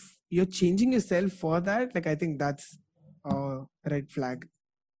like if you're changing yourself for that, like I think that's a red flag.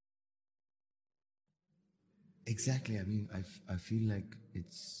 Exactly. I mean, I feel like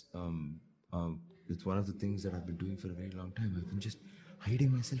it's one of the things that I've been doing for a very long time. I've been just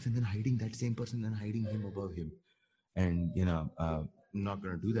hiding myself and then hiding that same person, then hiding him above him, and I'm not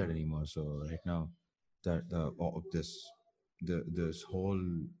gonna do that anymore. So right now, that all of this whole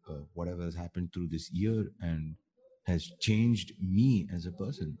whatever has happened through this year and has changed me as a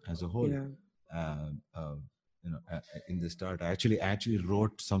person as a whole. Yeah, Uh, uh, in the start, I actually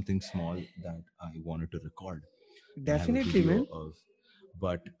wrote something small that I wanted to record. I have a definitely, video man. of,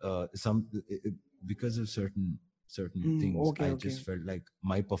 but because of certain Hmm, things, okay, I okay. just felt like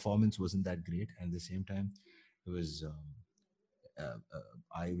my performance wasn't that great, and at the same time, it was.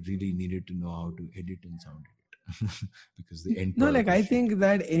 I really needed to know how to edit and sound edit because the end No, like product was I shit. think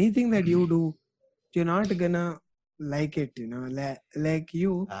that anything that you do, you're not gonna like it, you know. Like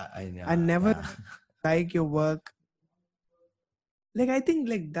you, I I know, never yeah. like your work. Like I think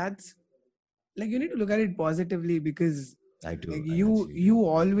like that's like you need to look at it positively because I do. like I actually do. you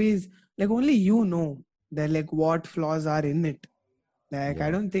always like only you know that like what flaws are in it. Like I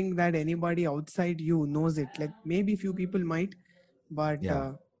Yeah, don't think that anybody outside you knows it. Like maybe few people might, but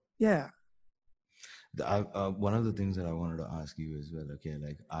yeah. yeah, One of the things that I wanted to ask you as well. Okay,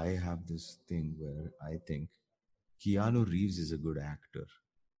 like I have this thing where I think Keanu Reeves is a good actor.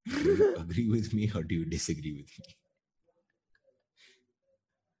 Do you agree with me or do you disagree with me?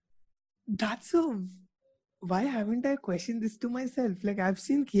 that's a why haven't I questioned this to myself? Like I've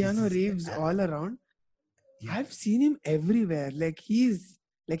seen This Keanu is, Reeves all around. yeah, I've seen him everywhere. Like he's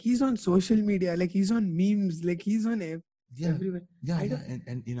on social media. Like he's on memes. Like he's on yeah, everywhere. yeah, I yeah, don't.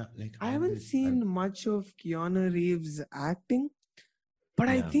 and like I haven't always, I, seen much of Keanu Reeves acting, but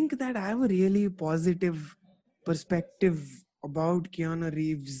I yeah, think that I have a really positive perspective about Keanu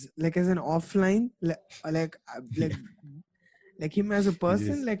Reeves. Like as an offline, yeah. like him as a He's person.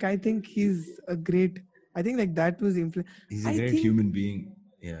 just, Like I think he's a great. I think like that was influence. he's a I great think human being.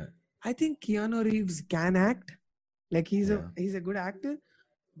 Yeah, I think Keanu Reeves can act. Like yeah. he's a good actor,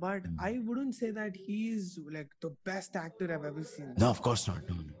 but Mm. I wouldn't say that he's like the best actor I've ever seen. No, of course not.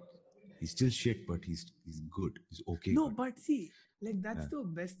 No, no. He's still shit, but he's good. He's okay No, good. but see, like that's Yeah. the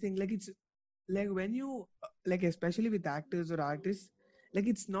best thing. Like it's like when you like especially with actors or artists, like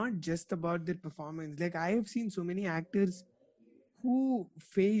it's not just about their performance. Like I have seen so many actors who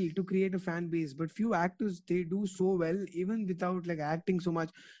fail to create a fan base, but few actors they do so well even without like acting so much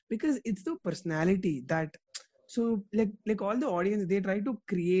because it's the personality that so like all the audience they try to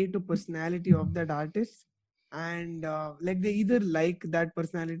create a personality of that artist and like they either like that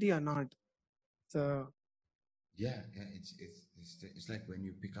personality or not. So Yeah, yeah. It's like when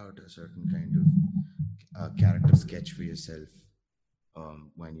you pick out a certain kind of character sketch for yourself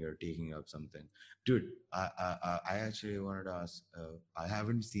when you're taking up something. Dude, I actually wanted to ask. I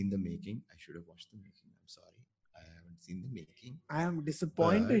haven't seen the making. I should have watched the making. I'm sorry, I haven't seen the making, I am but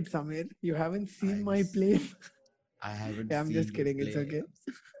disappointed, Samir. You haven't seen I'm my play. I haven't Yeah, I'm just seen your kidding. It's play. okay.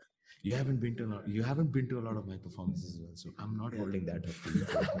 You haven't been to a lot. You haven't been to a lot of my performances as well. So I'm not Yeah. holding that up to you.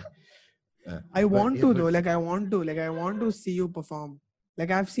 But okay. I But want yeah, to but though. Like I want to. Like I want to see you perform.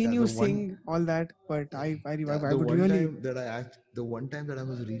 Like I've seen you the one sing all that, but I the would one really. time that the one time that I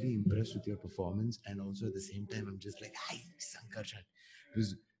was really impressed with your performance, and also at the same time, I'm just like, "Hi, Sankarshan." It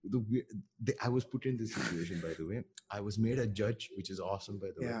was I was put in this situation, by the way. I was made a judge, which is awesome, by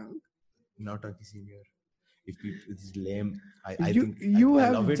the way. Yeah. Not a senior. If people, it's lame. I You think you I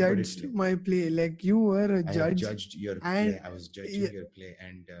love have it, but it's judged lame. my play. Like you were a I have judge, judged your play. and I was judging yeah, your play,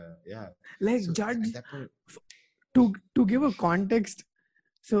 and yeah. like So at judge that point, to give a context.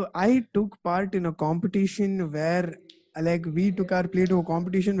 So I took part in a competition where like we took our play to a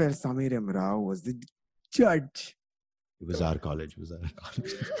competition where Samir M. Rao was the judge. it was So, our college. It was our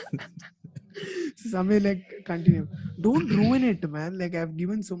college. so Samir like continue. Don't ruin it, man. Like I've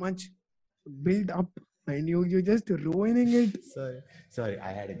given so much build up and you're just ruining it. Sorry.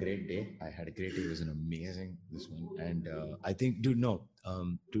 I had a great day. I had a great day. It was an amazing this one, and I think, dude, no,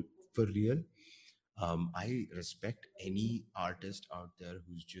 for real, I respect any artist out there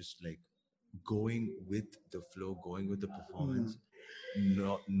who's just like going with the flow, going with the Hmm. performance,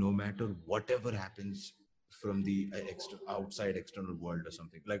 no matter whatever happens from the outside external world or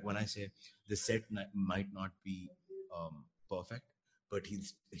something. Like when I say the set might not be perfect, but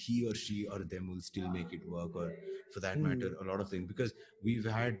he or she or them will still make it work, or for that matter, Hmm. a lot of things. Because we've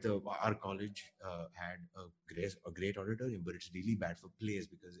had our college had a great auditorium, but it's really bad for plays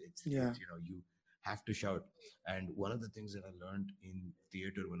because Yeah. it's you have to shout. And one of the things that I learned in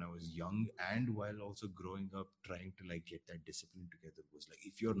theater when I was young, and while also growing up trying to like get that discipline together, was like,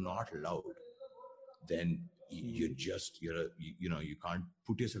 if you're not loud, then you're Hmm. just you can't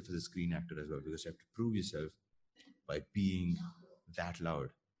put yourself as a screen actor as well, because you have to prove yourself by being that loud.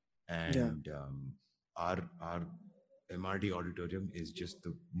 Yeah. And our MRD auditorium is just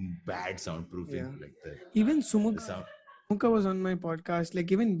the bad soundproofing, Yeah. like Even the sound. Sumuka was on my podcast.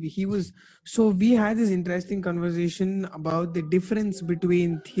 Like even he was so we had this interesting conversation about the difference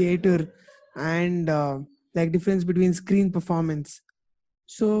between theater and like difference between screen performance.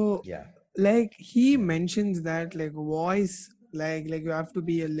 So Yeah, like he yeah. mentions that like voice like you have to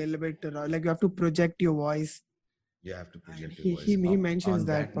be a little bit like you have to project your voice You have to and project your he voice. he mentions On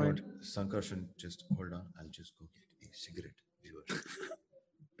that that point. note, Sankarshan, just hold on. I'll just go get a cigarette, viewers.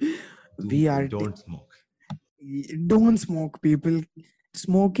 We are Don't smoke. Don't smoke, people.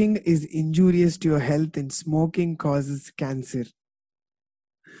 Smoking is injurious to your health and smoking causes cancer.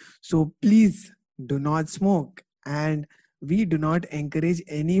 So please do not smoke. And we do not encourage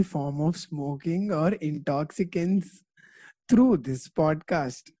any form of smoking or intoxicants through this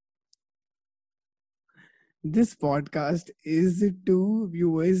podcast. This podcast is to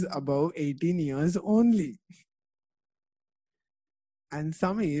viewers above 18 years only. And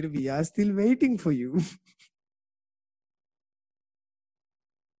Samir, we are still waiting for you.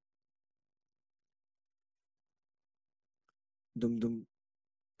 Dum dum.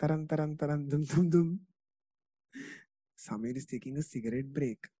 Taran taran taran dum dum dum. Samir is taking a cigarette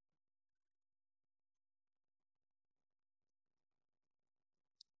break.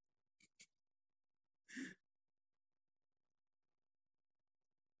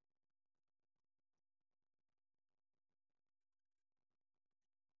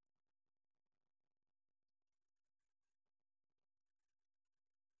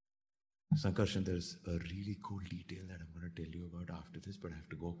 Sankarshan, there's a really cool detail that I'm going to tell you about after this, but I have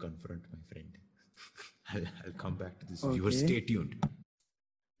to go confront my friend. I'll come back to this. Viewers, Okay. stay tuned.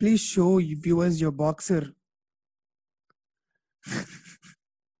 Please show viewers your boxer.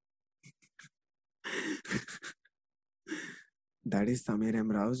 That is Samir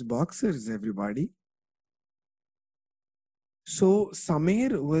M. Rao's boxers, everybody. So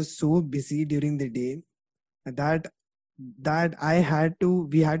Samir was so busy during the day that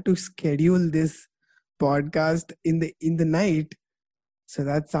we had to schedule this podcast in the night so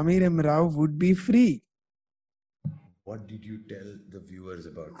that Samir M. Rao would be free. What did you tell the viewers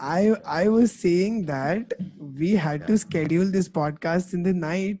about this I podcast? was saying that we had to schedule this podcast in the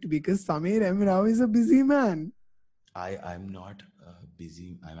night because Samir M. Rao is a busy man. I'm not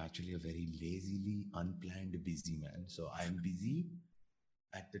busy. I'm actually a very lazily unplanned busy man. So I'm busy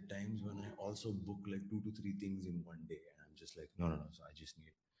at the times when I also book like 2 to 3 things in one day, and I'm just like, no. So I just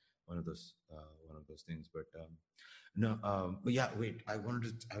need one of those things. But no, but yeah, wait.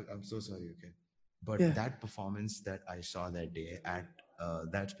 I'm so sorry. Okay, but Yeah, that performance that I saw that day at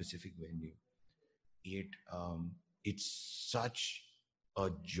that specific venue, it it's such a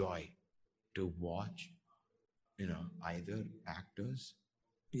joy to watch. Either actors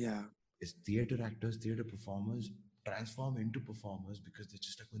yeah. is theater actors, theater performers transform into performers because they're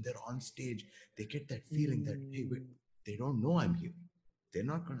just like when they're on stage, they get that feeling that, hey, wait, Mm, they don't know I'm here. They're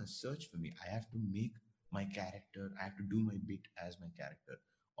not going to search for me. I have to make my character, I have to do my bit as my character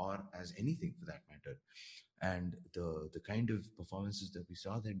or as anything for that matter. And the kind of performances that we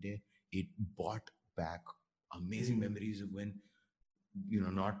saw that day, it brought back amazing mm, memories of when,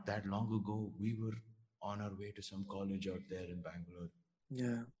 not that long ago, we were on our way to some college out there in Bangalore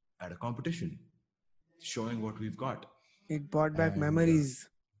yeah. at a competition, showing what we've got. It brought back And memories.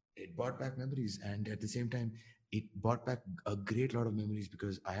 it brought back memories. And at the same time, it brought back a great lot of memories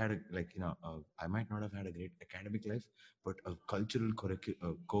because I had I might not have had a great academic life, but a cultural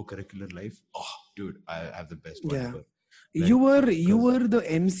co-curricular life. Oh, dude, I have the best one Yeah. ever. You were you Because were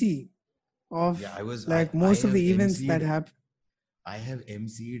the MC yeah, of I was, like I most of have the events that MC'd, happen. I have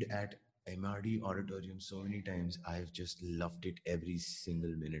MC'd at MRD Auditorium so many times. I've just loved it every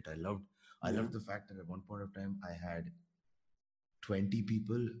single minute. I Yeah. loved the fact that at one point of time I had 20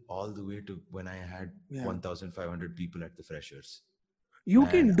 people all the way to when I had Yeah. 1,500 people at the freshers. You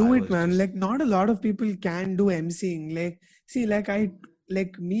And can I do it, was man. just, Like not a lot of people can do MCing. Like see,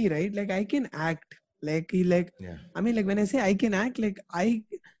 like me, right? Like I can act. Like yeah, I mean, like when I say I can act, like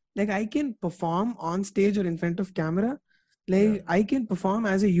I can perform on stage or in front of camera. yeah. Like I can perform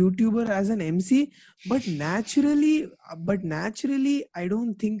as a YouTuber, as an MC, but naturally, I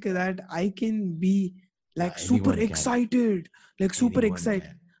don't think that I can be like super Anyone can. excited, like super Anyone excited.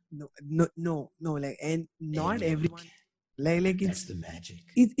 can. No, like, and not Anyone everyone, can. like That's the magic.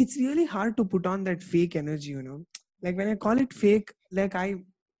 it's really hard to put on that fake energy, like when I call it fake, like I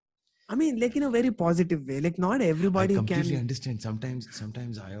mean, like in a very positive way, like not I everybody completely can. understand.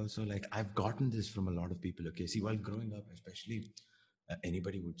 Sometimes I also like, I've gotten this from a lot of people. Okay, see, while growing up, especially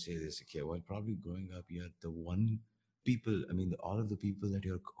anybody would say this. Okay, while probably growing up, you're the one people. I mean, all of the people that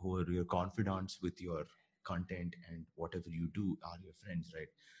who are your confidants with your content and whatever you do are your friends, right?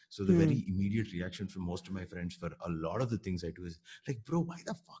 So the Hmm, very immediate reaction from most of my friends for a lot of the things I do is like, bro, why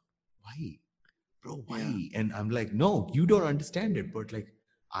the fuck? Why? Bro, yeah. why? And I'm like, no, you don't understand it, but like,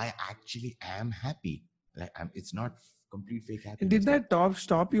 I actually am happy. Like, it's not complete fake And did happiness. Like, that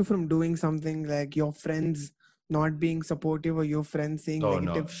stop you from doing something, like your friends not being supportive or your friends saying oh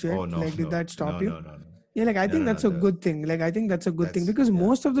no, negative oh shit? no, Like, did no, that stop no, you? no, no, no, Yeah, like I no, think no, no. that's a good thing. Like I think that's a good thing That's because yeah.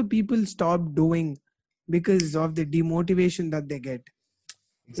 most of the people stop doing because of the demotivation that they get.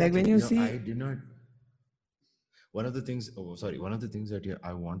 Like Exactly. when you see, I did not. one of the things, one of the things that, yeah,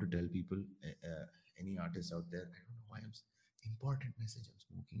 I want to tell people, any artists out there, I don't know why important message, I'm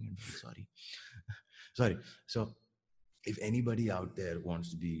smoking and sorry. Sorry. So if anybody out there wants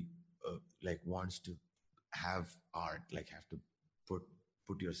to be, wants to have art, like have to put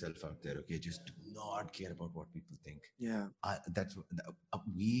put yourself out there, okay, just do not care about what people think. Yeah.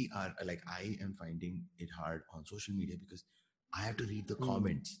 We are like, I am finding it hard on social media because I have to read the Hmm.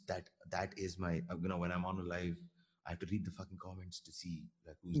 comments. That is my, when I'm on a live, I have to read the fucking comments to see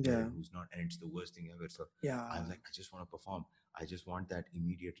like who's there Yeah. and who's not, and it's the worst thing ever. So Yeah. I'm like, I just want to perform. I just want that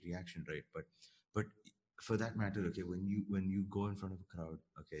immediate reaction, right? But for that matter, okay, when you go in front of a crowd,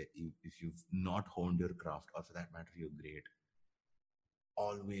 okay, if you've not honed your craft, or for that matter, you're great,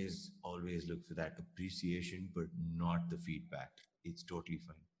 always look for that appreciation, but not the feedback. It's totally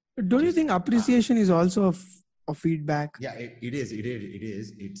fine. Don't you Just think appreciation is also a feedback? yeah, it is.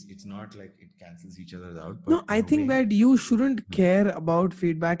 It's not like it cancels each other out, No, but I in a think way. that you shouldn't care about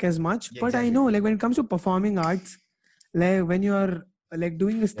feedback as much. Yeah, But I exactly. know, like when it comes to performing arts, like when you are like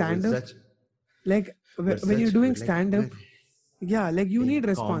doing a Yeah, with stand-up, such, like with when you're such, doing with like, stand-up, with yeah, like you hey, need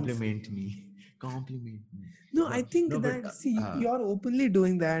response. compliment me. No, I No, think no, but that see you're openly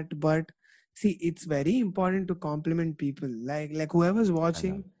doing that, but see it's very important to compliment people. Like whoever's I know.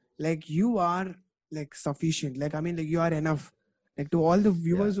 watching, like you are like sufficient. Like I mean, like you are enough. Like to all the Yeah,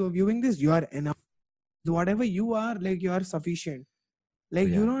 viewers who are viewing this, you are enough. Whatever you are, like you are sufficient. Like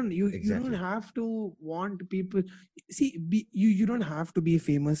yeah, you don't exactly. have to want people. See, you don't have to be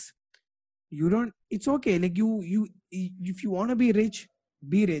famous. You don't. It's okay. Like if you want to be rich.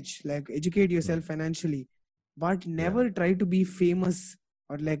 Like educate Hmm. yourself financially, but Yeah, never try to be famous,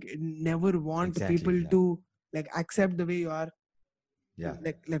 or like never want exactly. people Yeah, to like accept the way you are. yeah.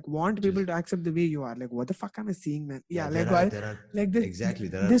 Like want people Just to accept the way you are. Like what the fuck am I saying, man? yeah, Yeah, like there are why? there are Like exactly,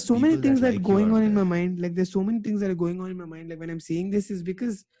 there are there's so many people things that that like you going out on in there. my mind. Like there's so many things that are going on in my mind. Like when I'm saying this is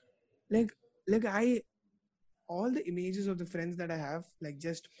because like I all the images of the friends that I have like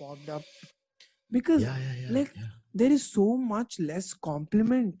just popped up because Yeah, yeah, yeah, like yeah, there is so much less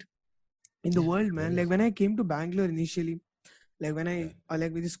compliment in the yeah. world, There man. Like is. when I came to Bangalore initially, like when Yeah, I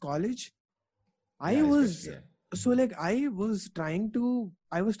like with this college, I yeah, was especially, yeah. so like I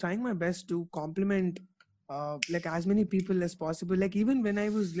was trying my best to compliment like as many people as possible. Like even when I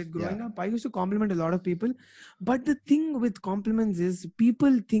was like Yeah, growing up, I used to compliment a lot of people. But the thing with compliments is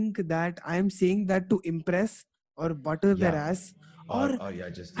people think that I am saying that to impress or butter their yeah. ass, Or or yeah,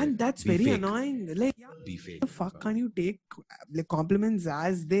 just like and that's be very fake. annoying. Like yeah, Be the fake. fuck Call can it. you take like compliments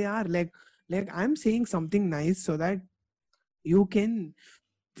as they are? Like I'm saying something nice so that you can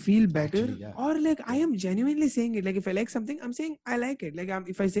feel better, Actually, yeah, or like I yeah. am genuinely saying it. Like if I like something, I'm saying I like it. Like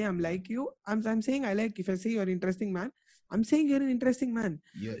if I say I'm Yeah. like you, I'm saying I like. If I say you're an interesting man, I'm saying you're an interesting man.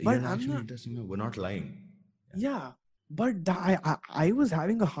 You're But I'm actually not. interesting. We're not lying. Yeah. Yeah, but I was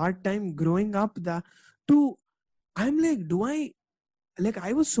having a hard time growing up. To I'm like, do I like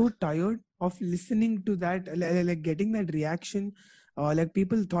I was so tired of listening to that, like getting that reaction. Like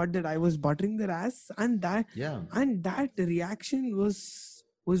people thought that I was buttering their ass, Yeah. and that reaction was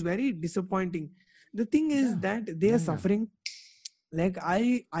very disappointing. The thing is Yeah. that they are Yeah. Yeah. suffering. Like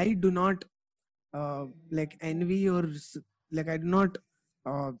I do not like envy like I do not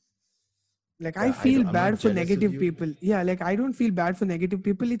uh, like I Yeah. feel I'm not bad for jealous of negative you. people. Yeah, like I don't feel bad for negative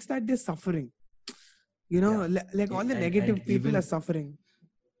people. It's that they're suffering. Yeah. Like all the And negative people are even suffering.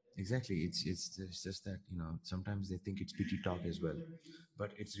 exactly, it's just that, sometimes they think it's pity talk as well,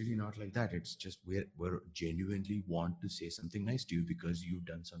 but it's really not like that. It's just we're genuinely want to say something nice to you because you've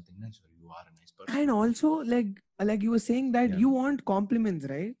done something nice or you are a nice person. And also like you were saying that Yeah. you want compliments,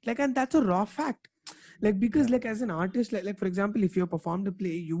 right? Like and that's a raw fact. Like because Yeah. like as an artist, like for example, if you performed a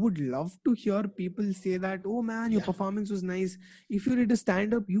play, you would love to hear people say that, oh man, your Yeah. performance was nice. If you did a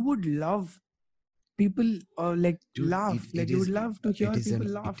stand-up, you would love people like Dude, laugh. Like you would love to hear people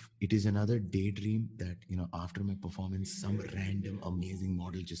laugh. it is another daydream that, after my performance, some random amazing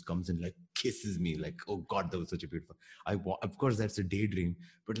model just comes and like kisses me, like, oh god, that was such a beautiful. Of course that's a daydream,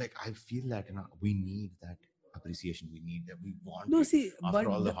 but like I feel that, we need that appreciation, we need that, we want No, it see, after but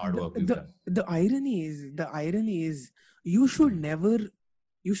all the hard work we've done. the irony is you should Hmm.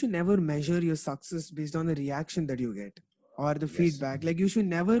 never measure your success based on the reaction that you get or the Yes. feedback. Like you should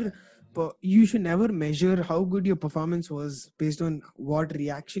Yeah. never measure how good your performance was based on what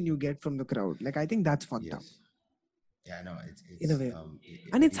reaction you get from the crowd. Like I think that's fucked up Yes. Yeah, no, in a way,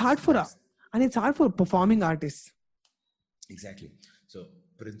 and it's that's it's hard for performing artists. exactly. So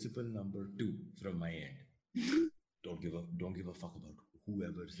principle number 2 from my end: don't give a fuck about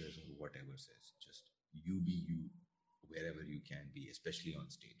whoever says or whatever says. Just you be you wherever you can be, especially on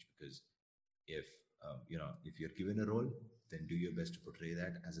stage. Because if if you're given a role, then do your best to portray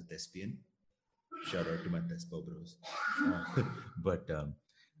that as a thespian. Shout out to my Tespo bros. But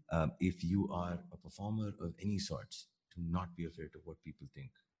if you are a performer of any sorts, do not be afraid of what people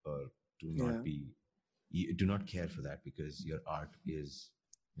think, or do Yeah. not be, you do not care for that, because your art is,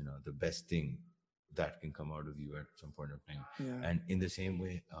 the best thing that can come out of you at some point of time. Yeah. And in the same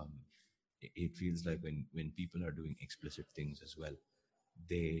way, it feels like when people are doing explicit things as well,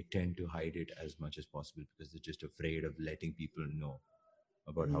 they tend to hide it as much as possible because they're just afraid of letting people know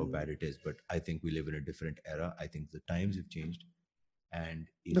about how Mm. bad it is. But I think we live in a different era. I think the times have changed, and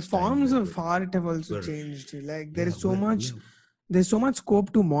The it's time forms that of art have also we're changed. Like yeah we're there's so much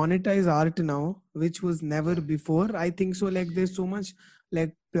scope to monetize art now, which was never yeah before. I think so. Like there's so much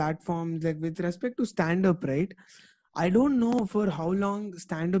like platforms, like with respect to stand up, right? I don't know for how long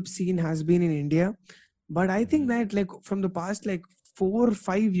stand up scene has been in India, but I think mhm. that like from the past like 4 or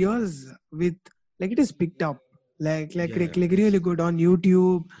 5 years, with like it is picked up, like It's really good on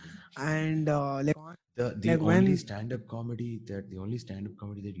YouTube, and the like only when stand-up comedy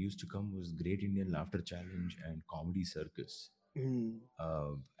that used to come was Great Indian Laughter Challenge and Comedy Circus. mm,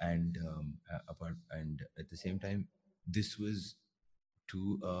 And at the same time, this was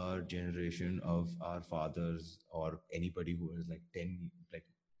to our generation of our fathers, or anybody who was like 10, like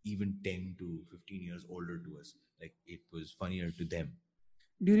even 10 to 15 years older to us, like it was funnier to them.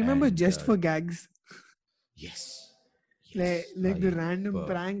 do you remember And Just for Gags? yes, like yes, like the random uh,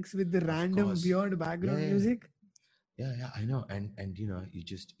 pranks with the of random course. weird Yeah, background yeah, music. yeah, I know. And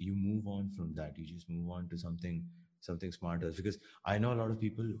you move on from that. You just move on to something smarter, because I know a lot of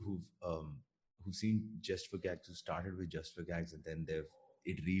people who've seen Just for Gags, who started with Just for Gags, and then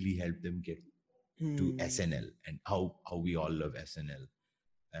it really helped them get to Hmm. SNL, and how we all love SNL,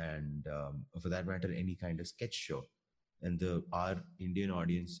 and for that matter, any kind of sketch show. And the our Indian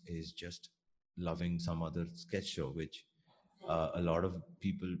audience is just loving some other sketch show, which a lot of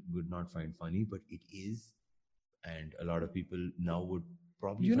people would not find funny, but it is, and a lot of people now would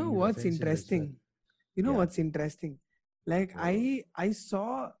probably You know find it what's offensive as well. interesting? You know Yeah. what's interesting? Like Well, I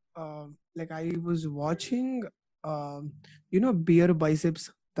saw like I was watching Beer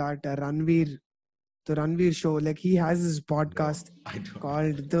Biceps, that the Ranveer show. Like he has his no, podcast I don't know.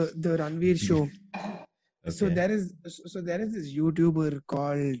 called the Ranveer Beer. Show. So Okay. there is this YouTuber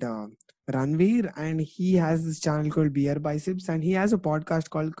called Ranveer, and he has this channel called Beer Biceps, and he has a podcast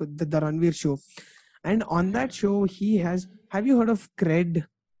called the Ranveer Show. And on Okay. that show, he has. Have you heard of Cred?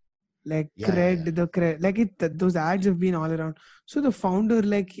 Like Yeah, yeah, yeah. Cred, the Cred, like those ads have been all around. So the founder,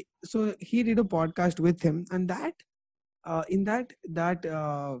 so he did a podcast with him, and that in that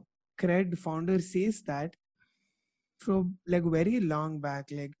Cred founder says that from like very long back,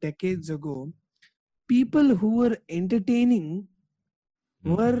 like decades ago, people who were entertaining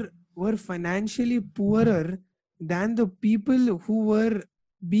Mm-hmm. were financially poorer than the people who were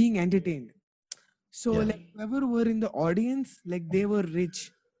being entertained. So Yeah, like whoever were in the audience, like they were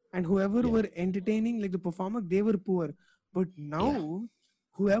rich, and whoever yeah, were entertaining, like the performer, they were poor. But yeah, now,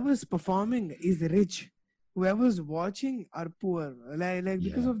 whoever's performing is rich. Whoever's watching are poor. Like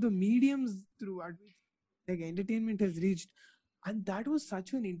because yeah. of the mediums through at which like entertainment has reached. And that was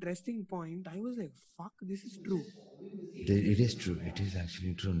such an interesting point. I was like, fuck, this is true. It is true. It is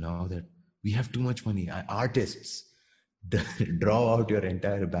actually true now that we have too much money. Artists draw out your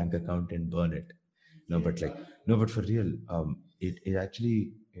entire bank account and burn it. No, but like no, but for real, it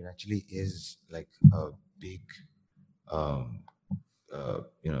actually is like a big um,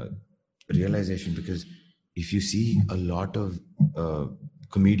 you know realization, because if you see a lot of uh,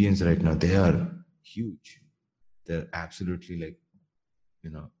 comedians right now, they are huge. They're absolutely like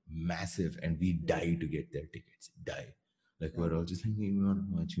massive, and we die to get their tickets. Die. Like Yeah, we're all just like, we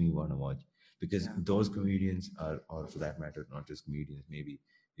want to watch, because yeah. those comedians are, or for that matter, not just comedians, maybe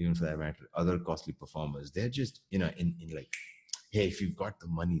even for that matter, other costly performers. They're just in like, hey, if you've got the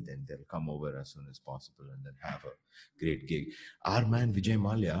money, then they'll come over as soon as possible and then have a great gig. Our man Vijay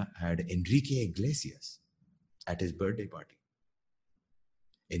Mallya had Enrique Iglesias at his birthday party.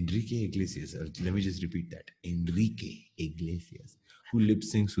 Enrique Iglesias. Let me just repeat that. Enrique Iglesias, who lip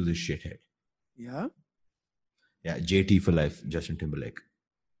syncs to the shithead. Yeah. Yeah, JT for life, Justin Timberlake.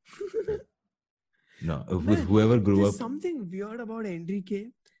 Yeah. No, Man, whoever grew there's up, something weird about Enrique.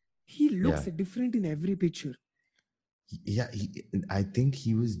 He looks yeah, different in every picture. yeah. I think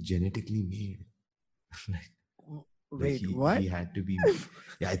he was genetically made. like, Oh, like wait, he what? had to be.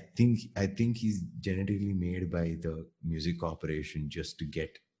 Yeah, I think he's genetically made by the music corporation just to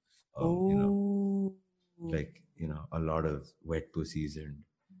get, um, you know, Oh, a lot of wet pussies and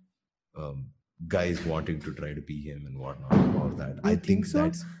um, guys wanting to try to be him and whatnot and all that. Do I you think think so?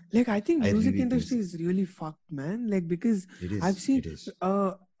 that's, Like, I think I music really think industry is really fucked, man. Like, because it I've is. seen, It is.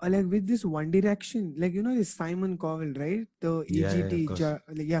 like with this One Direction, like this Simon Cowell, right? The Yeah, yeah, of EGT, course.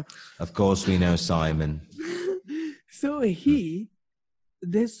 like yeah. Of course, we know Simon. So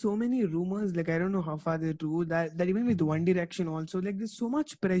there's so many rumors. Like I don't know how far they're true. That even with One Direction also, like there's so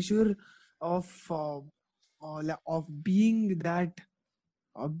much pressure of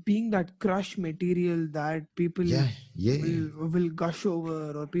of being that crush material that people Yeah, yeah, yeah. will gush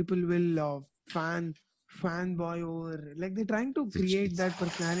over, or people will fanboy over. Like they're trying to create It's that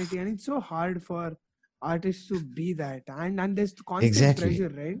personality, and it's so hard for artists to be that. And there's constant exactly. pressure,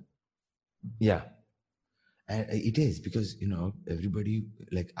 right? Yeah, and it is because everybody,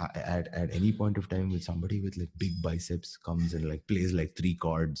 like at any point of time, with somebody with like big biceps comes and like plays like three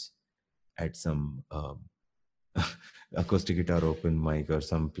chords at some acoustic guitar open mic or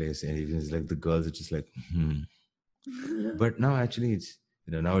some place, and even it's like the girls are just like, But now actually it's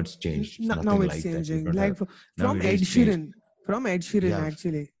now it's changed. It's Now nothing it's like that. We've changing. not had. Like Now from it Ed is changed. Sheeran, from Ed Sheeran Yeah,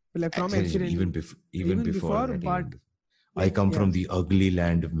 actually, like from Ed actually Sheeran, even even before before, that, but I like come yeah, from the ugly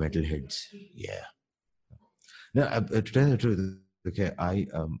land of metalheads. Yeah. No, to tell you the truth, okay, I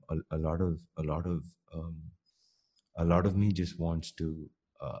um, a lot of me just wants to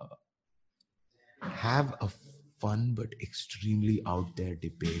uh, have a fun but extremely out there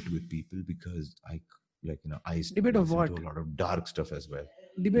debate with people, because I debate of listen to what? a lot of dark stuff as well,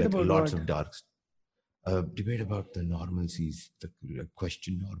 Debate like about lots what? of debate about the normalcies, the like,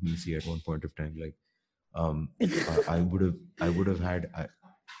 question normalcy at one point of time. Like, I would have had,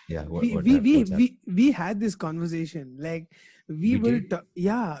 yeah. What's that? We had this conversation. Like We did.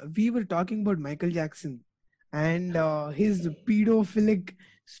 we were talking about Michael Jackson and his pedophilic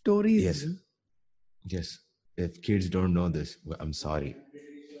stories. Yes, yes. If kids don't know this, well, I'm sorry.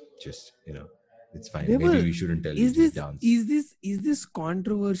 Just it's fine. They Maybe were. we shouldn't tell you. Just dance. Is this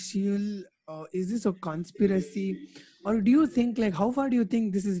controversial? Is this a conspiracy, or do you think, like, how far do you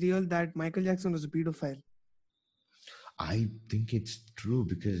think this is real that Michael Jackson was a pedophile? I think it's true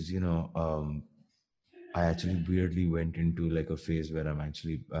because I actually weirdly went into like a phase where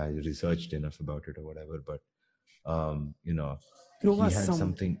I researched enough about it or whatever. But Throw he us had some.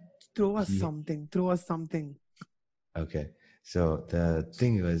 something. Throw us He something. Throw us something. Okay. So the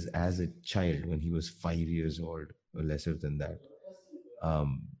thing was, as a child, when he was 5 years old or lesser than that,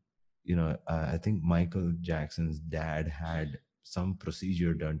 um, I think Michael Jackson's dad had some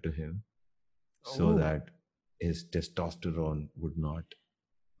procedure done to him so Oh, that his testosterone would not,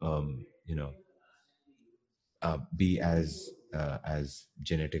 um, you know, be as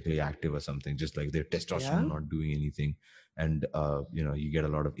genetically active or something, just like their yeah. testosterone not doing anything. And you get a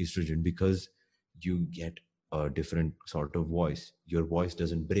lot of estrogen because you get a different sort of voice. Your voice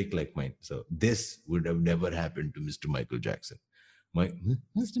doesn't break like mine, so this would have never happened to Mr. Michael Jackson.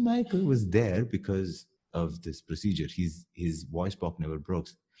 Mr. Michael was there because of this procedure. His voice box never broke.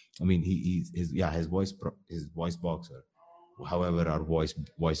 I mean, his voice box, or however our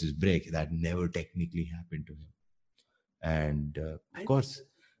voices break, that never technically happened to him. And of I course,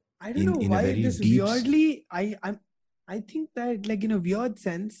 I don't in know in a why very this deep weirdly. I think that, like, in a weird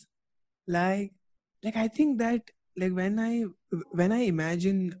sense, like I think that, like, when I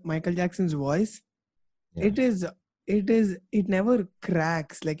imagine Michael Jackson's voice, yeah, it is it never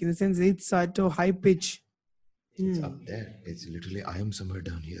cracks, like, in the sense it's at a high pitch. it's Hmm. up there. It's literally, I am somewhere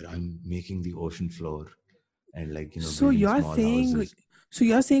down here, I'm making the ocean floor, and like So building you're small saying houses.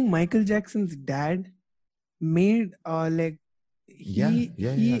 Michael Jackson's dad made like Yeah, yeah,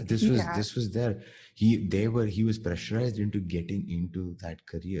 yeah, yeah. this he was had. this was there. He was pressurized into getting into that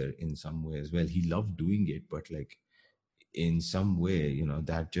career in some way as well. He loved doing it, but like in some way,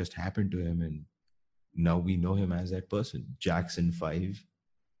 that just happened to him, and now we know him as that person, Jackson 5,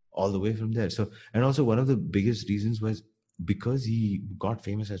 all the way from there. So, and also one of the biggest reasons was because he got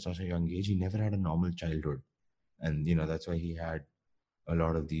famous at such a young age, he never had a normal childhood. And that's why he had a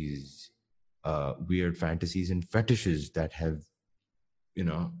lot of these weird fantasies and fetishes that have you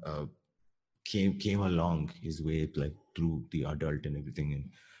know uh, came along his way, like through the adult and everything, and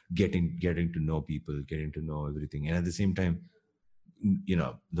getting to know people, getting to know everything. And at the same time,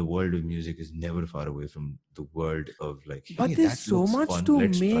 the world of music is never far away from the world of like, hey, But there's that so looks much fun, to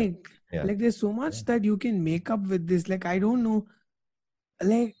let's try. make. Yeah, Like there's so yeah. much that you can make up with this. Like I don't know.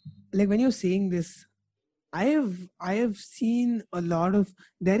 Like when you're saying this, I have seen a lot of.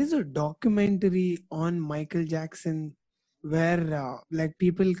 There is a documentary on Michael Jackson where like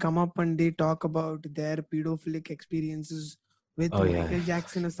people come up and they talk about their pedophilic experiences with Oh yeah, Michael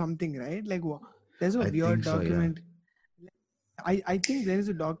Jackson or something, right? Like there's a I weird think so. Yeah. document. I think there is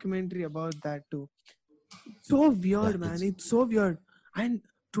a documentary about that too. So weird, Yeah, man. it's It's so weird. And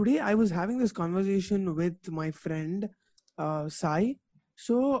today I was having this conversation with my friend Sai.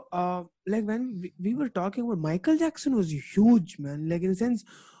 So like when we were talking about Michael Jackson was huge, man. Like in a sense,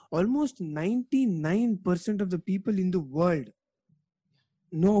 almost 99% of the people in the world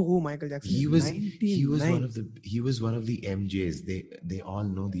know who Michael Jackson is. he was one of the MJs. They all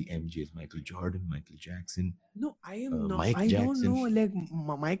know the MJs. Michael Jordan, Michael Jackson, No, I am not. Mike I don't Jackson. know. Like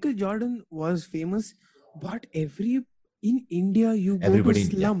Michael Jordan was famous, but in India you go to Everybody, yeah,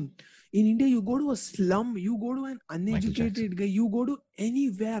 slum. In India you go to a slum. You go to an Michael Jackson. uneducated guy. You go to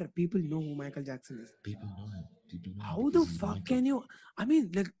anywhere. People know who Michael Jackson is. People know him. People know him How because the he's fuck Michael. can you? I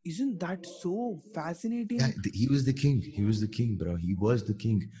mean, like, isn't that so Yeah, fascinating? he was the king. He was the king, bro. He was the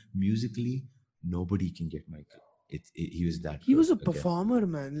king. Musically, nobody can get Michael. He was that He good. was a Okay, performer,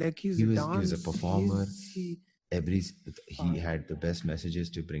 man. Like his he was a dance, performer. he. Every he Fuck. had the best messages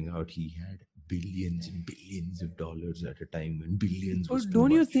to bring out. He had billions and billions of dollars at a time when billions was But too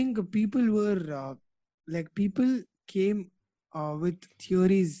don't you much. think people were like people came with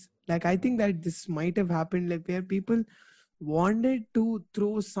theories? Like I think that this might have happened like where people wanted to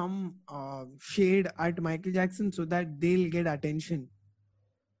throw some shade at Michael Jackson so that they'll get attention.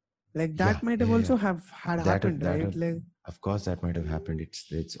 Like Yeah, that might have yeah, yeah. also have had happened, That right? Like of course that might have happened.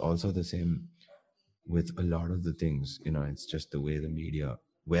 It's also the same with a lot of the things. You know, it's just the way the media,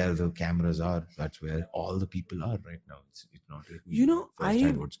 where the cameras are, that's where all the people are right now. It's not like we you know know,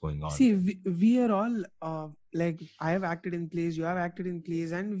 firsthand what's going on. see we are all like I have acted in plays, you have acted in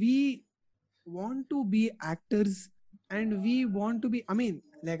plays, and we want to be actors, and we want to be, I mean,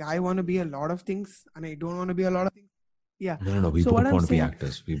 like I want to be a lot of things and I don't want to be a lot of things. Yeah. No, no, no. We So what both I'm want to be saying,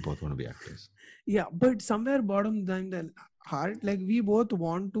 actors. We both want to be actors. yeah, but somewhere bottom down the heart, like we both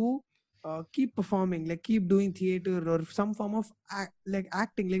want to keep performing, like keep doing theater or some form of like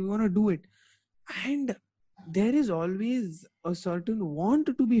acting, like we want to do it. And there is always a certain want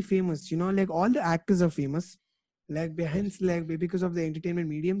to be famous, you know, like all the actors are famous, like behind, Yes. like because of the entertainment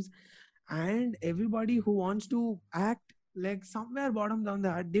mediums, and everybody who wants to act, like somewhere bottom down the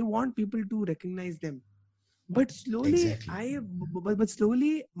heart they want people to recognize them. But slowly Exactly. but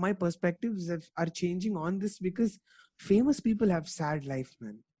slowly my perspectives are changing on this, because famous people have sad life,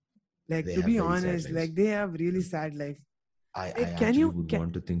 man. Like They to have be very sad honest, lives. like they have really sad life. I Like actually would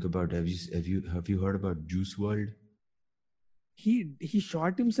want to think about. Have you heard about Juice World? he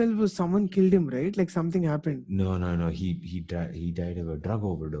shot himself or someone killed him, right? Like something happened. No. He died of a drug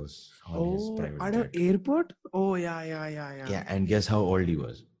overdose on his Oh, private at an jet. airport. Oh yeah. Yeah, and guess how old he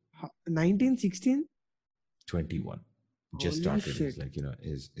was? 1916. 21. Just Holy started his, shit. like, you know,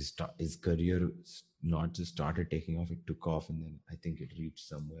 his career not just started taking off, it took off, and then I think it reached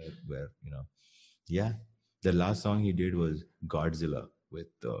somewhere where, you know, yeah, the last song he did was Godzilla with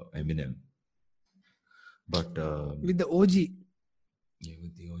Eminem. But With the OG. yeah,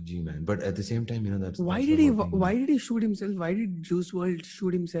 with the OG, man. But at the same time, you know, that's Why the did he whole thing. why did he shoot himself? Why did Juice World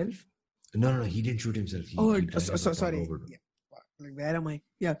shoot himself? No, he didn't shoot himself. Oh, He died of a drug sorry. overdose. Yeah. Like where am I?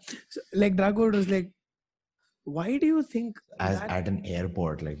 Yeah. So, like drug overdose. Like, why do you think As that? at an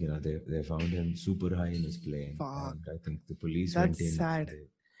airport, like, you know, they found him super high in his plane, Fuck. and I think the police went That's in. sad. And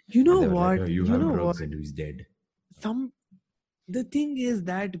You know they were like, what? "Oh, you You have know drugs," what? and he's dead. The thing is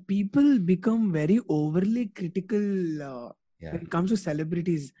that people become very overly critical Yeah, when it comes to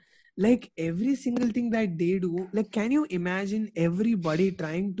celebrities. Like every single thing that they do, like can you imagine everybody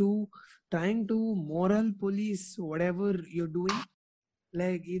trying to moral police whatever you're doing?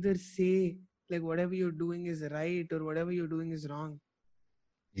 Like either say like whatever you're doing is right or whatever you're doing is wrong.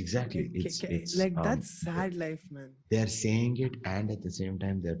 exactly. Like, It's like that's sad life, man. they're saying it, and at the same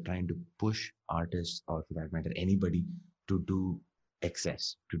time, they're trying to push artists, or for that matter, anybody, to do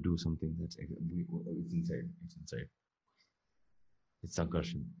excess, to do something that's it's inside. It's inside. It's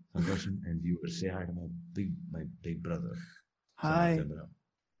Sankarshan. Sankarshan and viewers, say hi to my big brother. Hi, Samarth.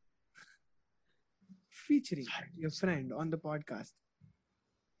 featuring your friend on the podcast.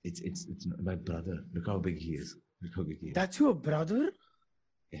 It's my brother. Look how big he is. Look how big he is. That's your brother?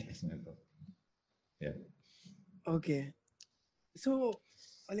 Yeah, that's my brother. Yeah. Okay. So,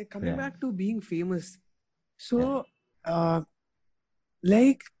 like coming Yeah. back to being famous. So,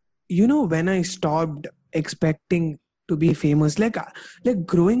 like you know, when I stopped expecting to be famous, like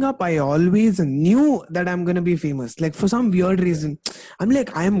growing up, I always knew that I'm gonna be famous. Like for some weird reason, I'm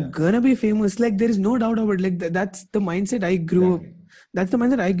like I'm gonna be famous. Like there is no doubt about it. Like that's the mindset I grew up. That's the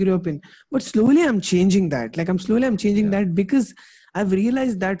mindset I grew up in. But slowly I'm changing that. Like I'm changing that because I've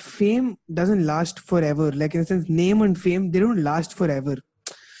realized that fame doesn't last forever. Like in a sense, name and fame, they don't last forever.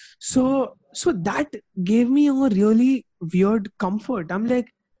 So So that gave me a really weird comfort. I'm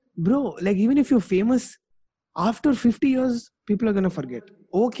like, bro, like even if you're famous, after 50 years, people are gonna forget.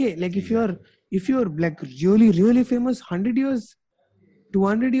 Okay, like Exactly. if you're like really famous, 100 years,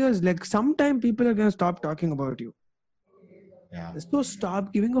 200 years, like sometime people are gonna stop talking about you. Yeah. So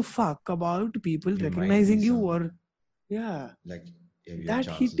stop giving a fuck about people You might be recognizing you, some, or yeah. like, your That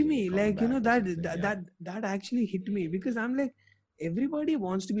hit chances of me, coming like, you know, back or that something. that Yeah. that, that actually hit me, because I'm like, everybody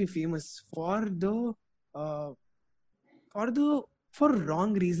wants to be famous uh for the for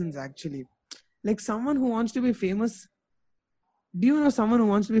wrong reasons actually. Like someone who wants to be famous, do you know someone who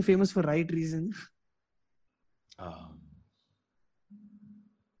wants to be famous for right reason? Um,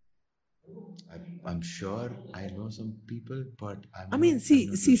 I'm sure I know some people, but I mean, I'm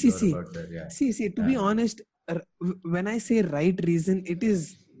not too sure about that. Yeah. see, to be Yeah. honest, when I say right reason, it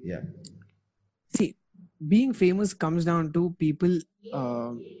is, Yeah. see, being famous comes down to people,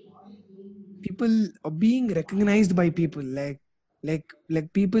 uh, being recognized by people, like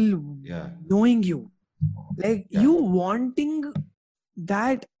people Yeah. knowing you, like Yeah. you wanting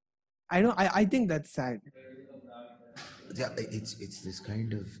that. I think that's sad. Yeah. It's this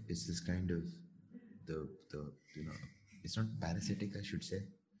kind of the you know it's not parasitic, I should say,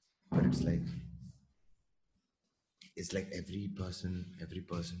 but it's like every person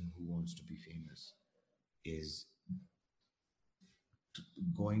who wants to be famous is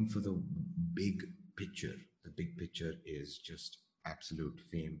going for the big picture. The big picture is just absolute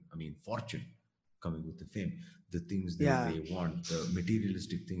fame. I mean, fortune coming with the fame, the things Yeah. they want, the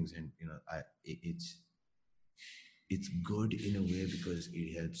materialistic things, and it's good in a way because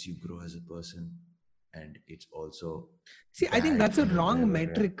it helps you grow as a person, and it's also See, I think bad that's a in a way wrong where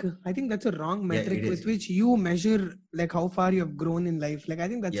metric. I think that's a wrong yeah, it metric with is. which you measure like how far you have grown in life. Like I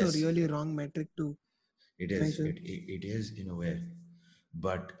think that's a Yes, really wrong metric to it is. measure. It is in a way,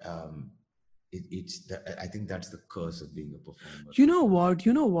 but I think that's the curse of being a performer. You know what?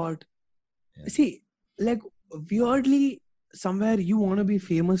 You know what? Yeah. See, like weirdly, somewhere you want to be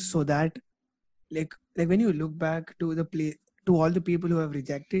famous so that like when you look back to the play, to all the people who have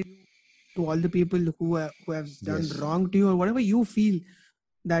rejected you, to all the people who have done Yes. wrong to you, or whatever you feel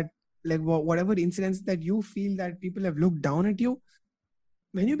that, like whatever incidents that you feel that people have looked down at you,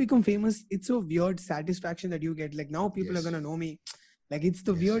 when you become famous, it's a weird satisfaction that you get, like now people are Yes. gonna know me, like it's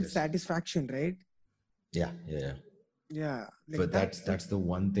the Yes. weird Yes. satisfaction, right? Yeah. Yeah. Yeah. Yeah, like But that's the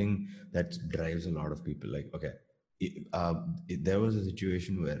one thing that drives a lot of people. Like, okay, there was a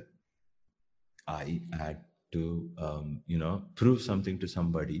situation where I had to, prove something to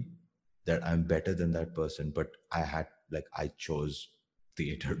somebody that I'm better than that person, but I chose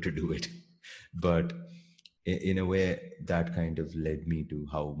theater to do it. But in a way, that kind of led me to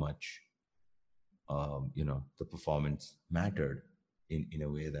how much, the performance mattered in a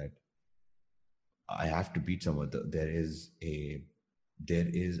way that I have to beat someone. There is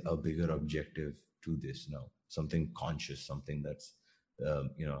a bigger objective to this now. Something conscious, something that's um,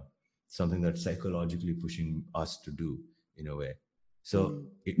 you know something that's psychologically pushing us to do in a way. So mm.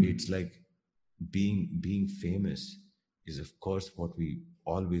 it's like being famous is of course what we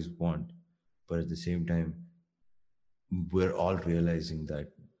always want, but at the same time we're all realizing that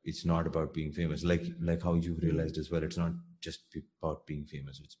it's not about being famous. Like how you've Mm. realized as well. It's not just about being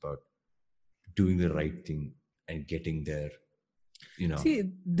famous. It's about doing the right thing and getting there, See,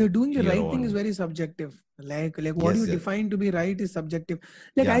 the doing the in your right thing is own. very subjective. Like what you Yes, define to be right is subjective.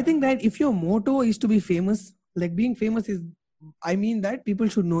 Like I yeah, think that if your motto is to be famous, like being famous is, I mean that people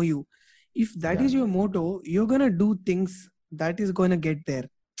should know you. If that yeah, is your motto, you're gonna do things that is gonna get there.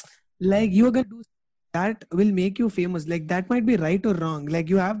 Like you're gonna do that will make you famous. Like that might be right or wrong. Like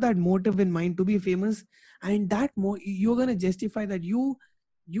you have that motive in mind to be famous, and you're gonna justify that you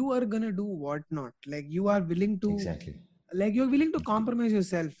are gonna do what not. Like you are willing to, exactly. like you're willing to compromise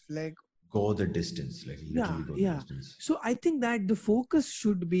yourself, like Go the distance, like yeah, literally go the yeah. distance. So I think that the focus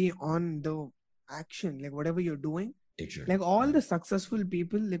should be on the action, like whatever you're doing. It should, Like all yeah. the successful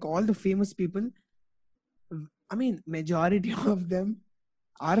people, like all the famous people, I mean majority of them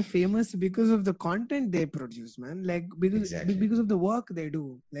are famous because of the content they produce, man. Like Exactly, because of the work they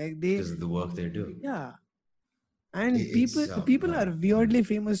do, like they, because of the work they do. yeah. And It's people no, are weirdly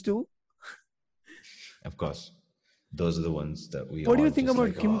famous too. of course, those are the ones that we What do all you think just like.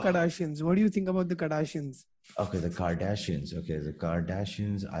 about Kim Oh, Kardashians? What do you think about the Kardashians? okay, the Kardashians. Okay, the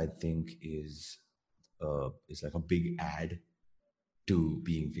Kardashians. I think is like a big ad to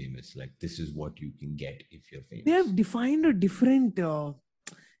being famous. Like this is what you can get if you're They famous. have defined a different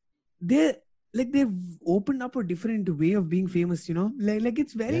they like they've opened up a different way of being famous, you know, like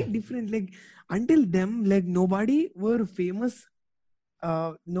it's very Yeah, different. Like until them, like nobody were famous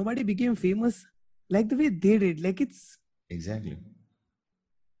nobody became famous like the way they did. Like it's Exactly.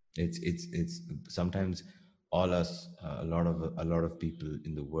 It's sometimes all us a lot of people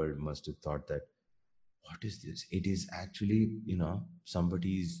in the world must have thought that what is this? It is actually,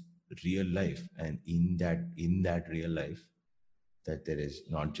 somebody's real life, and in that real life, that there is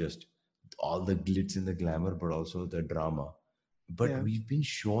not just all the glitz and the glamour, but also the drama. But yeah, we've been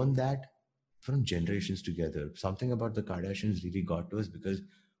shown that from generations together. Something about the Kardashians really got to us because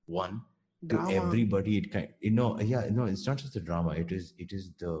one, to drama. everybody, it kind, yeah, no, it's not just the drama. It is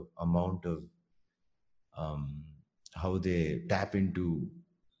the amount of um, how they tap into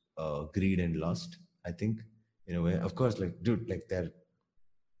greed and lust. I think in a way, of course, like dude, like they're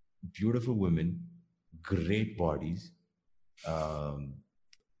beautiful women, great bodies, um,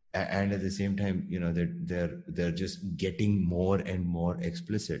 and at the same time, they're just getting more and more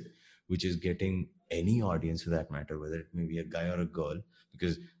explicit, which is getting any audience for that matter, whether it may be a guy or a girl,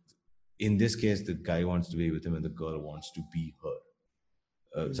 because in this case, the guy wants to be with him and the girl wants to be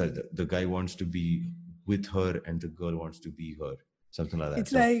her. Sorry, Mm. the guy wants to be with her and the girl wants to be her, something like that.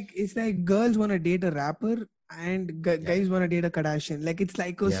 It's So like girls want to date a rapper and yeah, guys want to date a Kardashian. Like it's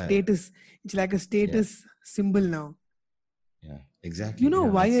like a yeah, status. It's like a yeah, status symbol now. yeah, You exactly. know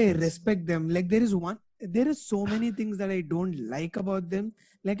why I It's respect them? Like there is so many things that I don't like about them.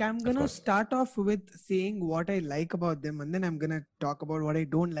 Like I'm of gonna course. start off with saying what I like about them, and then I'm gonna talk about what I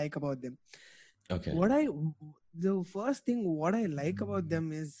don't like about them. Okay. What I the first thing what I like about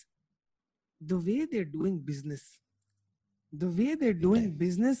them is the way they're doing business. The way they're Yeah, doing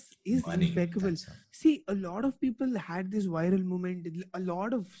business is money. impeccable. That's See, a lot of people had this viral moment. A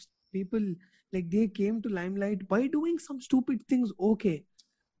lot of people, like, they came to limelight by doing some stupid things. Okay,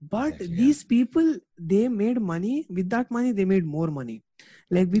 but exactly. Yeah, these people, they made money. With that money, they made more money.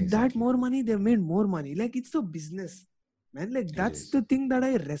 Like with that exactly. more money, they made more money. Like it's a business, man. Like It that's is the thing that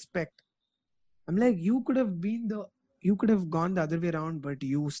I respect. I'm like, you could have gone the other way around, but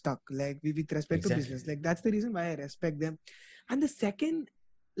you stuck. Like with respect to exactly. business, like that's the reason why I respect them. And the second,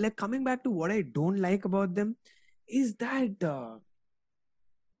 like coming back to what I don't like about them, is that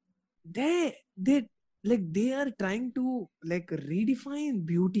they like they are trying to like redefine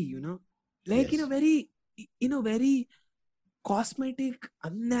beauty. Like Yes, in a very cosmetic,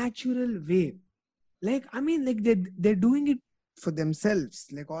 unnatural way. Like I mean, like they're doing it for themselves.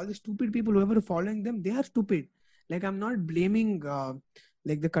 Like all the stupid people whoever are following them, they are stupid. Like I'm not blaming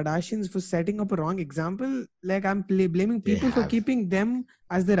like the Kardashians for setting up a wrong example. Like I'm blaming they people for have. keeping them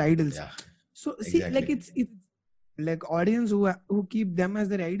as their idols. Yeah, So see, like exactly. it's like audience who keep them as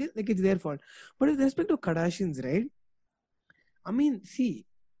their idol, like it's their fault. But with respect to Kardashians, right? I mean, see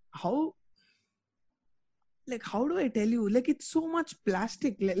how, like how do I tell you? Like it's so much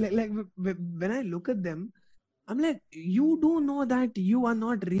plastic. When I look at them, I'm like, you do know that you are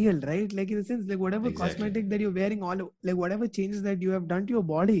not real, right? Like in the sense, like whatever Exactly. cosmetic that you're wearing, like whatever changes that you have done to your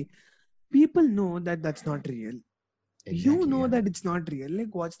body, people know that that's not real. You Exactly. know Yeah. that it's not real.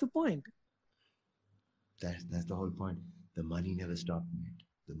 Like, what's the point? That's the whole point. The money never stopped, mate.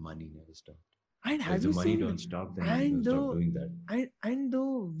 The money never stopped. And If have the you money seen? don't stop, then you don't And stop the doing that. and the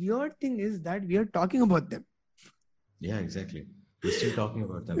weird thing is that we are talking about them. Yeah, exactly. We're still talking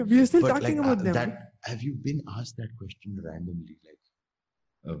about them. We are still But talking like about them. that, have you been asked that question randomly?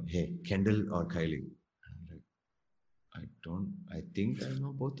 Like, hey, Kendall or Kylie? And I'm like, I don't. I think I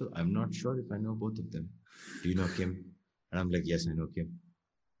know both. I'm not sure if I know both of them. Do you know Kim? And I'm like, yes, I know Kim.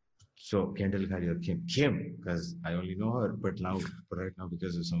 So Kendall, Kylie, or Kim? Kim, because I only know her. But right now,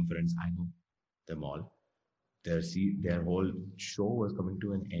 because of some friends, I know them all. Their whole show was coming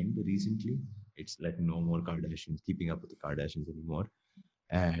to an end recently. It's like no more Kardashians, keeping up with the Kardashians anymore.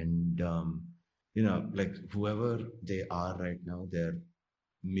 And like whoever they are right now, they're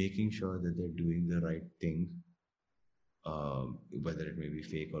making sure that they're doing the right thing, whether it may be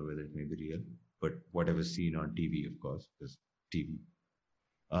fake or whether it may be real. But whatever's seen on TV, of course, because TV,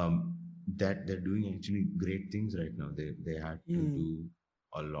 um, that they're doing actually great things right now. They had to Hmm. do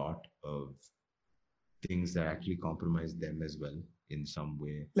a lot of things that actually compromise them as well in some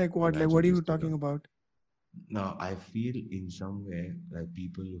way. Like what? Like Imagine what are you just talking about? now I feel in some way like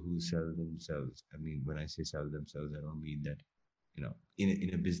people who sell themselves. I mean, when I say sell themselves, I don't mean that,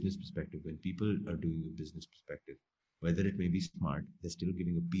 in a business perspective, when people are doing a business perspective, whether it may be smart, they're still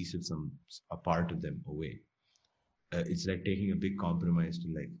giving a piece of a part of them away. It's like taking a big compromise to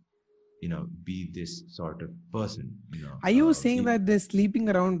like, be this sort of person, Are you saying that they're sleeping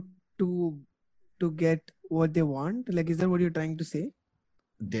around to get what they want? Like, is that what you're trying to say?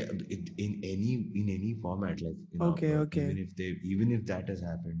 in any format, like, Okay, even okay. if that has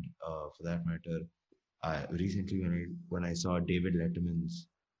happened, for that matter, Recently when I saw David Letterman's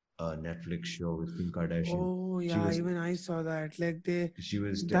Netflix show with Kim Kardashian, Oh she yeah, was even I saw that. Like they, she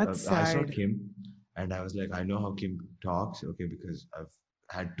was that's I saw sad. Kim, and I was like, I know how Kim talks, okay, because I've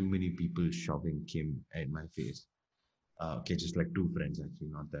had too many people shoving Kim in my face. Okay, just like two friends actually,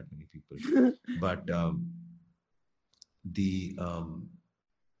 not that many people. But the uh,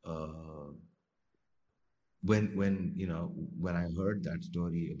 when when I heard that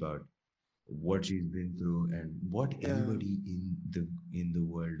story about what she's been through and what Yeah, anybody in the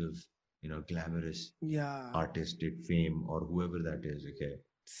world of glamorous yeah, artistic fame or whoever that is, okay, I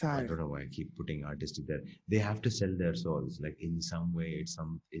sad. don't know why I keep putting artistic there. They have to sell their souls, like in some way.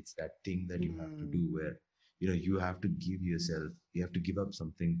 It's that thing that you have to Hmm. do where you have to give yourself, you have to give up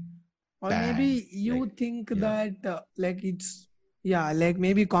something Or bad, maybe like you think yeah, that like it's, yeah, like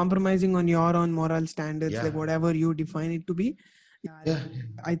maybe compromising on your own moral standards, yeah, like whatever you define it to be. Yeah, yeah.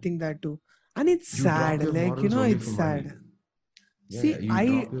 I think that too. And it's You drop sad, your like morals only it's for money. sad. Yeah, yeah. See, You I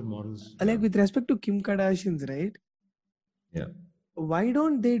drop your morals. Yeah, like with respect to Kim Kardashians, right? yeah. Why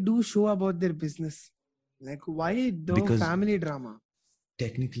don't they do show about their business? Like why the Because family drama?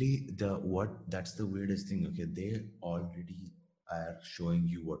 technically, the what that's the weirdest thing. Okay, they already are showing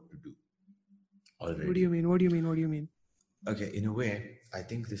you what to do What do you already. mean? What do you mean? What do you mean? Okay, in a way, I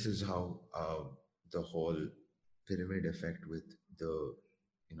think this is how the whole pyramid effect with the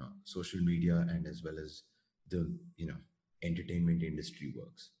social media and as well as the entertainment industry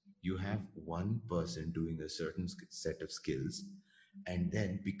works. You have one person doing a certain set of skills, and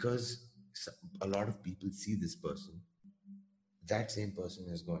then because a lot of people see this person, that same person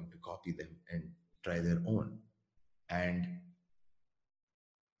is going to copy them and try their own. And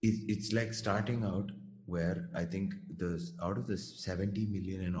it's like starting out where I think the out of the 70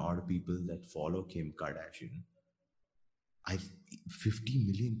 million and odd people that follow Kim Kardashian, I 50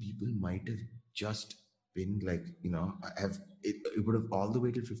 million people might have just been like, have it would have all the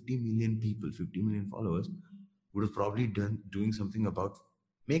way to 50 million people, 50 million followers would have probably done doing something about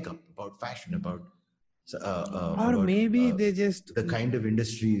makeup, about fashion, Or about maybe they just, the kind of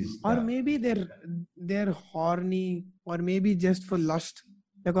industries. or Yeah, maybe they're horny, or maybe just for lust,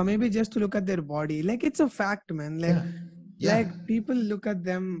 like, or maybe just to look at their body. Like it's a fact, man. yeah, yeah, Like people look at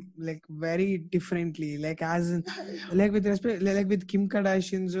them like very differently, like as in, like with respect, like with Kim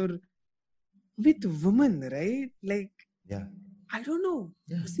Kardashians or with women, right? Like yeah, I don't know.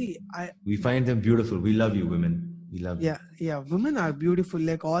 yeah. See, I, We find them beautiful. We love you, women. We love you. yeah, yeah, women are beautiful,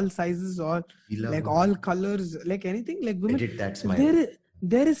 like all sizes, all, We love like women. all colors, like anything, like women. Edit that smile.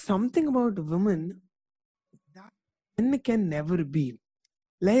 There is something about women that men can never be.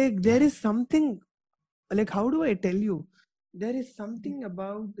 Like Yeah. there is something, like how do I tell you? There is something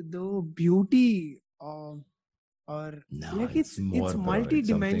about the beauty of, or No, like it's it's more, bro. It's something.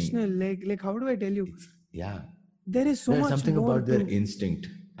 multi-dimensional. Like how do I tell you? It's yeah. There is so There's much something more about their to. instinct.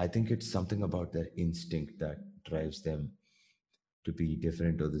 I think it's something about their instinct that drives them to be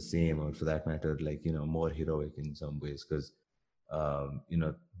different or the same, or for that matter, like more heroic in some ways. Because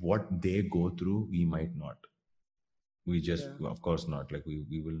what they go through, we might not. We just, Yeah. of course not, like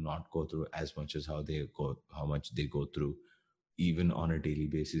we will not go through as much as how much they go through, even on a daily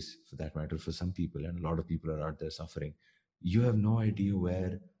basis, for that matter, for some people. And a lot of people are out there suffering. You have no idea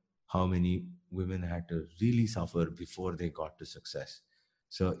where how many women had to really suffer before they got to success.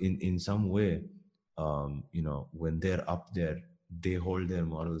 So in some way, when they're up there, they hold their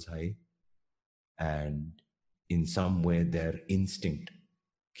morals high, and in some way their instinct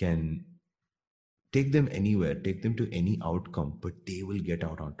can take them anywhere, take them to any outcome, but they will get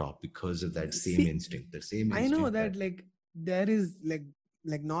out on top because of that same See, instinct, the same I know instinct that, that like there is like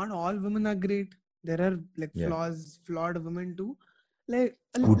not all women are great. There are like yeah. flawed women too. Like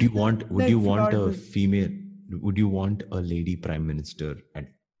Would like you want flawed. a female, would you want a lady prime minister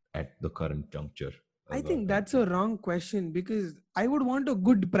at the current juncture I of our think that's a country? wrong question because I would want a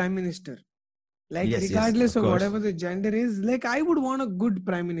good prime minister. Like Yes, yes, regardless of of course. whatever the gender is, like I would want a good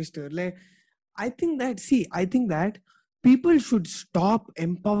prime minister. Like I think that, see, I think that people should stop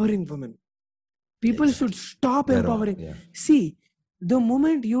empowering women. People should Exactly. stop They're wrong. empowering. Yeah. See, the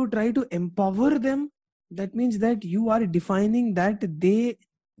moment you try to empower them, that means that you are defining that they,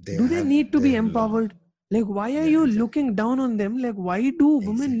 They do they have need to be their empowered? Like why are yeah, you exactly. looking down on them? Like why do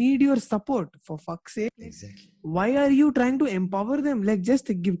women Exactly. need your support, for fuck's sake? Like Exactly. why are you trying to empower them? Like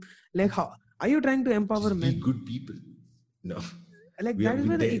just give, like how are you trying to empower Just be men? good people. No, Like that is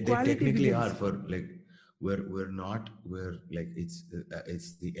where the they equality technically are begins. for like we're not we're like it's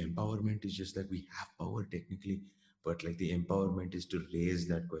the empowerment is just like we have power technically, but like the empowerment is to raise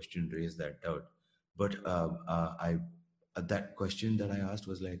that question, raise that doubt. But I that question that I asked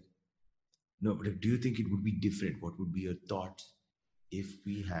was like, No, but do you think it would be different? What would be your thoughts if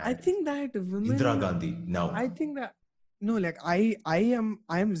we I had think that Indira women, Gandhi now? I think that no, like I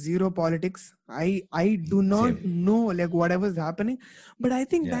am zero politics. I do not Same. know like whatever's happening, but I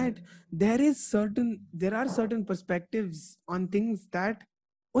think Yeah. that there are certain perspectives on things that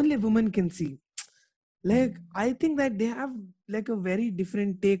only women can see. Like I think that they have like a very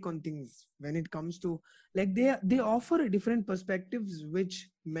different take on things when it comes to like they offer different perspectives which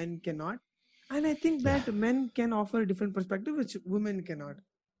men cannot, and I think Yeah. that men can offer a different perspective which women cannot.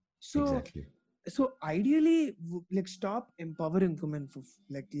 So Exactly. ideally like stop empowering women for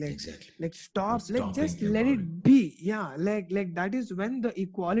Exactly. like We're stop, like stopping just let empowering. it be. Yeah, like that is when the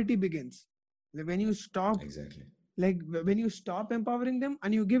equality begins. Like when you stop, Exactly. when you stop empowering them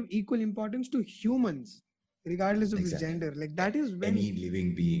and you give equal importance to humans regardless of his Exactly. gender, like that is when. Any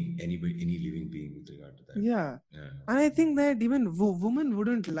living being, any living being with regard to that. Yeah, Yeah. and I think that even women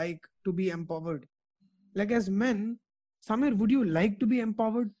wouldn't like to be empowered. Like as men, Samir, would you like to be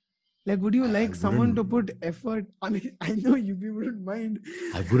empowered? Like, would you I like someone to wouldn't. put effort? I mean, I know you wouldn't mind,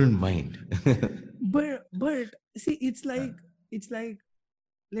 I wouldn't mind. but see, it's like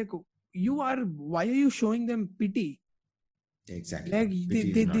you are. Why are you showing them pity? Exactly. Like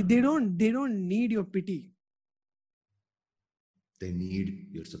Pity is not. they don't need your pity. They need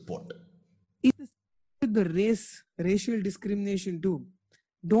your support. It's the same with the racial discrimination too.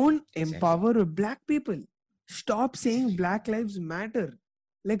 Don't Exactly. empower black people. Stop saying Exactly. Black Lives Matter.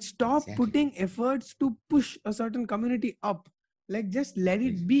 Like stop Exactly. putting efforts to push a certain community up. Like just let it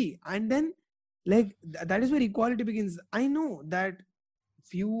Exactly. be, and then that is where equality begins. I know that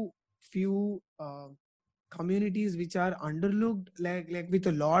few communities which are underlooked, like with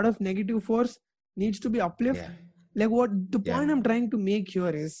a lot of negative force, needs to be uplift. Yeah. Like what the Yeah. point I'm trying to make here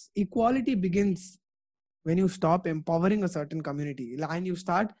is equality begins when you stop empowering a certain community and you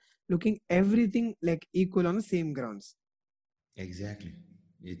start looking everything like equal on the same grounds. Exactly.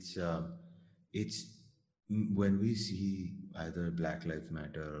 It's when we see either Black Lives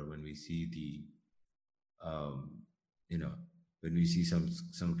Matter or when we see um, you know, when we see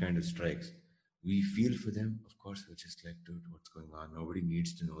some kind of strikes, we feel for them. Of course, we're just like, dude, what's going on? Nobody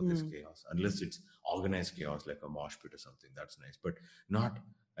needs to know this Hmm. chaos unless it's organized chaos like a mosh pit or something. That's nice, but not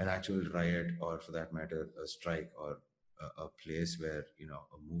an actual riot or, for that matter, a strike or a place where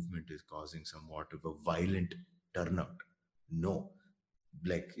a movement is causing somewhat of a violent turnout. No,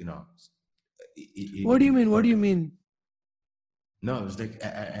 like What do you mean? What do but you mean? no, it was like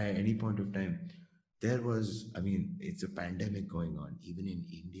at any point of time, there was. I mean, it's a pandemic going on, even in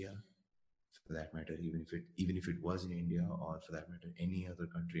India, for that matter. Even if it was in India, or for that matter, any other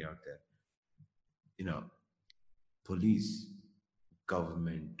country out there, you know, police,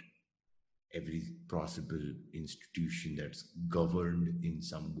 government, every possible institution that's governed in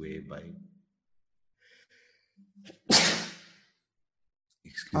some way by,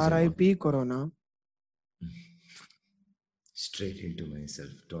 excusez-moi, RIP Corona. straight into myself.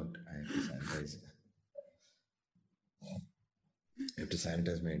 Don't. I have to sanitize. I have to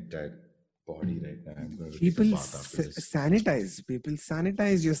sanitize my entire body right now. I'm going to take a People bath after this. sanitize. People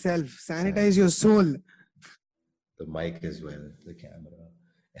sanitize yourself. Sanitize Sanitize your soul. the mic as well, the camera.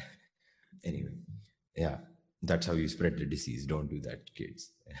 Anyway, yeah, that's how you spread the disease. Don't do that,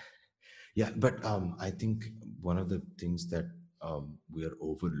 kids. Yeah, but I think one of the things that we are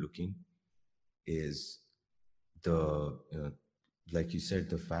overlooking is like you said,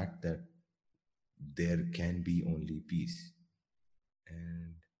 the fact that there can be only peace,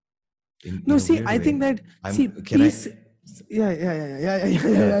 and in No, a see, weird I think way, that see I'm. Can I? peace.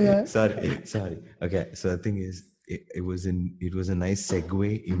 Yeah. Sorry. Okay, so the thing is, it was a nice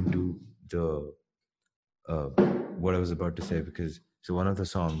segue into the uh, what I was about to say, because so one of the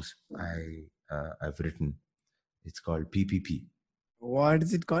songs I've written, it's called PPP. What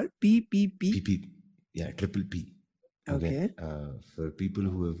is it called? PPP. PP, yeah, triple P. Okay, Okay. for people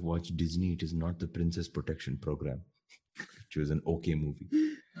who have watched Disney, it is not the Princess Protection Program, which was an okay movie.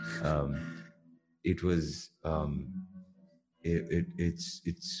 It was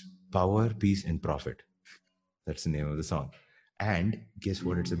it's power, peace, and profit. That's the name of the song. And guess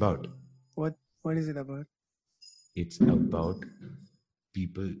what it's about? What is it about? It's about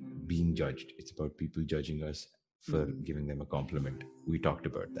people being judged. It's about people judging us for Hmm. giving them a compliment. We talked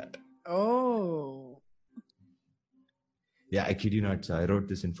about that. Oh. Yeah, I kid you not. So I wrote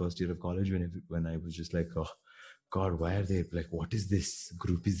this in first year of college when I was just like, oh God, why are they like? What is this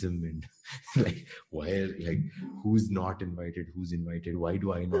groupism and like why are like who's not invited? Who's invited? Why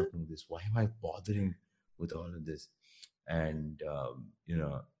do I not know this? Why am I bothering with all of this? And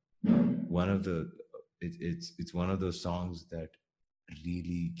one of the it's one of those songs that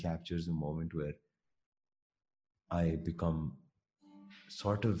really captures a moment where I become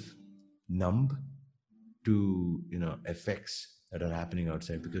sort of numb to effects that are happening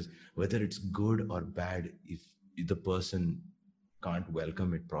outside, because whether it's good or bad, if the person can't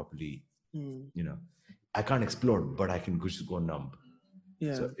welcome it properly, Mm. I can't explode, but I can just go numb.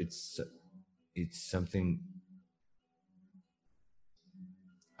 Yeah. So it's something.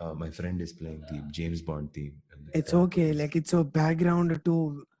 My friend is playing the James Bond theme. And It's okay. Like it's a background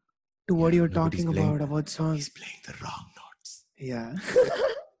to what you're no, but talking about songs. He's playing the wrong notes. Yeah.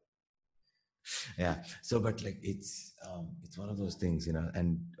 Yeah. So, but like it's one of those things,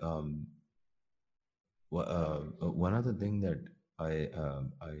 and one other thing that I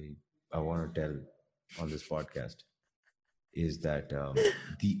want to tell on this podcast is that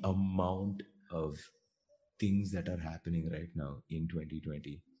the amount of things that are happening right now in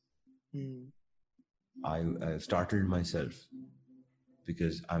 2020, Mm. I've startled myself,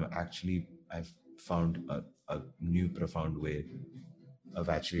 because I've found a new profound way of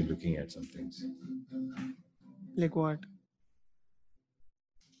actually looking at some things. Like what?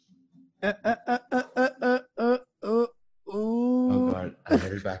 Oh Oh God, I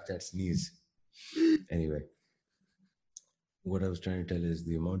held back that sneeze. Anyway, what I was trying to tell is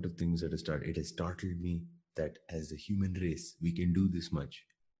the amount of things that it has startled me that as a human race, we can do this much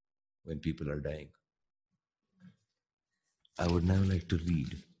when people are dying. I would now like to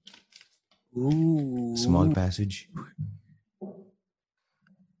read a small passage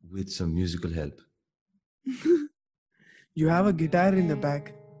with some musical help. You have a guitar in the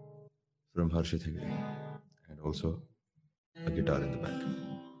back. From Harshit Hegde, and also a guitar in the back.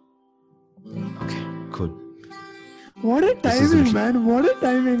 Okay, cool. What a timing, man! What a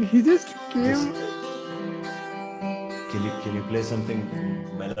timing! He just came. Can you play something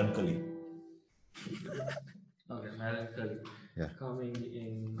melancholy? Okay, melancholy. Yeah. Coming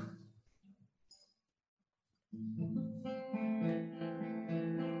in.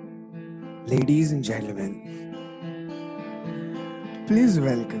 Ladies and gentlemen, please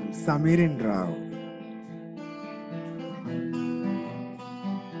welcome Samirin Rao.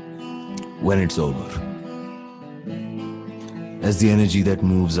 When it's over, as the energy that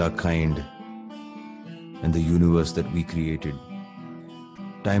moves our kind and the universe that we created,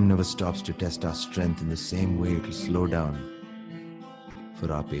 time never stops to test our strength in the same way it will slow down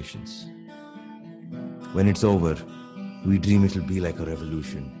for our patience. When it's over, we dream it'll be like a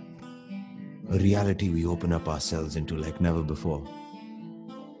revolution, a reality we open up ourselves into like never before.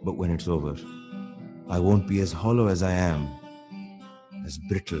 But when it's over, I won't be as hollow as I am, as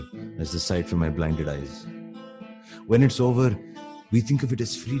brittle as the sight from my blinded eyes. When it's over, we think of it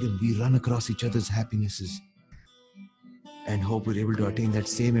as freedom. We run across each other's happinesses and hope we're able to attain that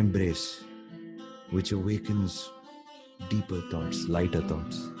same embrace, which awakens deeper thoughts, lighter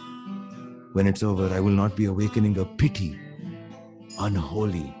thoughts. When it's over, I will not be awakening a pity,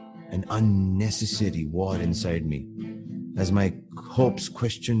 unholy and unnecessary war inside me, as my hopes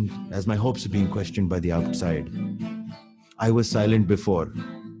are being questioned by the outside. I was silent before,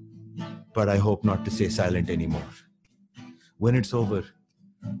 but I hope not to stay silent anymore. When it's over,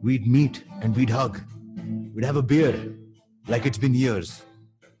 we'd meet and we'd hug. We'd have a beer like it's been years.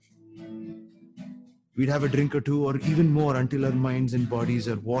 We'd have a drink or two or even more until our minds and bodies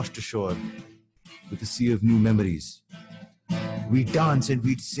are washed ashore with a sea of new memories. We'd dance and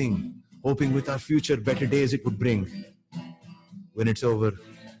we'd sing, hoping with our future better days it would bring. When it's over,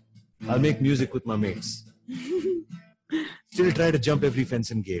 I'll make music with my mates. Still try to jump every fence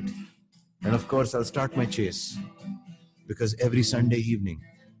and gate. And of course, I'll start my chase, because every Sunday evening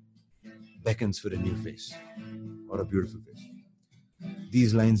beckons for a new face, or a beautiful face.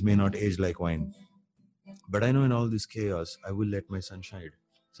 These lines may not age like wine, but I know in all this chaos, I will let my sunshine.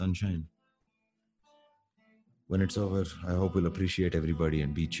 When it's over, I hope we'll appreciate everybody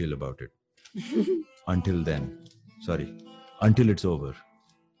and be chill about it. Until it's over,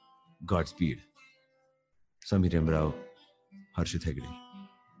 Godspeed. Samir Rao, Harshit Hegde.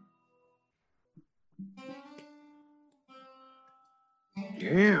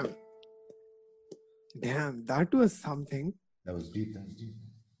 Damn, that was something. That was deep.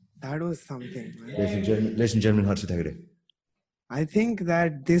 That was something, man. Ladies and gentlemen, Harshit Hegde. I think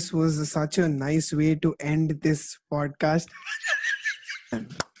that this was such a nice way to end this podcast.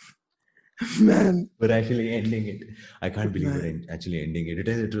 Man. We're actually ending it. I can't believe we're actually ending it. To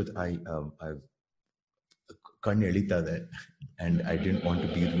tell you the truth, I've and I didn't want to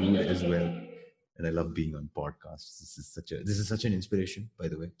be rude as well. And I love being on podcasts. This is such an inspiration, by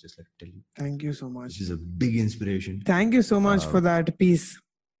the way. Just like to tell you. Thank you so much. This is a big inspiration. Thank you so much for that piece.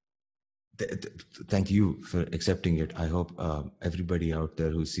 Thank you for accepting it. I hope everybody out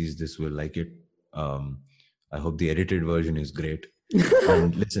there who sees this will like it. I hope the edited version is great.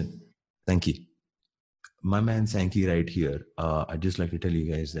 And listen, thank you. My man Sankey right here. I'd just like to tell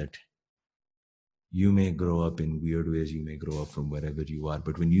you guys that you may grow up in weird ways. You may grow up from wherever you are.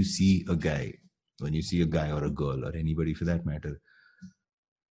 But when you see a guy or a girl or anybody for that matter,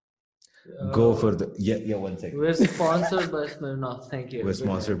 go for the 1 second. We're sponsored by Smirnoff. Thank you. We're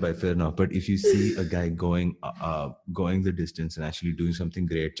sponsored by Fairnoff. But if you see a guy going the distance and actually doing something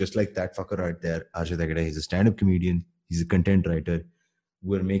great, just like that fucker right there, Arshad Agade, he's a stand-up comedian. He's a content writer.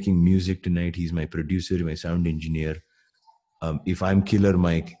 We're making music tonight. He's my producer, my sound engineer. If I'm Killer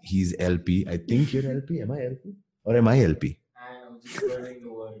Mike, he's LP. I think you're LP. Am I LP? Or am I LP? I'm just burning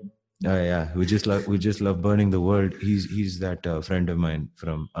the world. Oh yeah, we just love burning the world. He's that friend of mine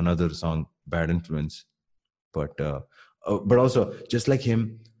from another song, Bad Influence. But also just like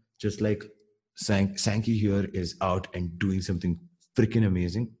him, just like Sankey here is out and doing something freaking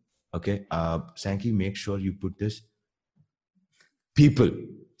amazing. Okay, Sankey, make sure you put this. People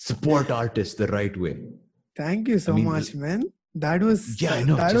support artists the right way. Thank you so much, man. That was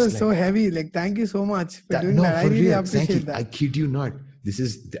that was so heavy. Like, thank you so much for doing that. I really appreciate Sankey, that. I kid you not.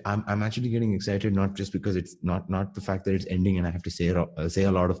 I'm actually getting excited, not just because it's not the fact that it's ending and I have to say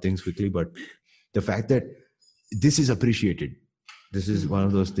a lot of things quickly, but the fact that this is appreciated. This is one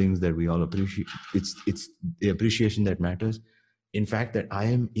of those things that we all appreciate. It's the appreciation that matters. In fact, that I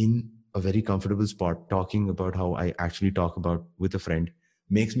am in a very comfortable spot talking about how I actually talk about with a friend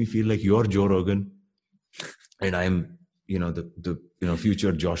makes me feel like you're Joe Rogan and I'm the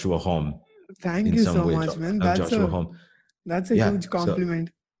future Joshua Hom. Thank you so much, man. That's a huge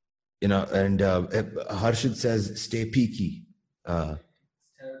compliment. So, and Harshit says, stay peaky.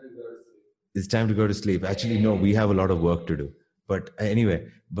 It's time to go to sleep. Actually, no, we have a lot of work to do. But anyway,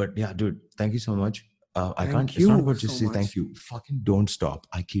 yeah, dude, thank you so much. It's not about just say thank you. Fucking don't stop.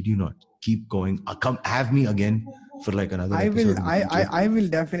 I kid you not. Keep going. Come have me again for like another episode. I will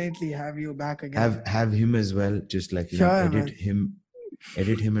definitely have you back again. Have him as well. Just like edit him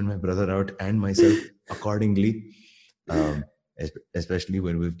and my brother out and myself accordingly. Especially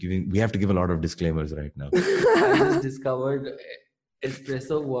when we have to give a lot of disclaimers right now. I just discovered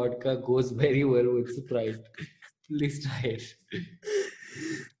espresso vodka goes very well with Sprite. Please try it.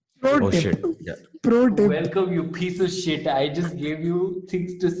 Pro tip. Shit. Yeah. Pro tip. Welcome, you piece of shit. I just gave you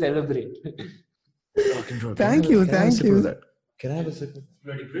things to celebrate. Thank you. Can I have a sip?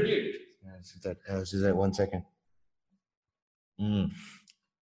 Bloody brilliant. Just that 1 second.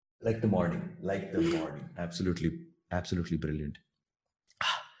 Like the morning. Absolutely brilliant.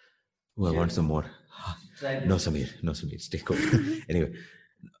 Oh, I want some more. No, Samir, stay cool. Anyway,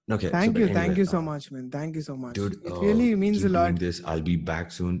 okay. Thank you so much, man. Thank you so much. Dude, it really means a lot. I'll be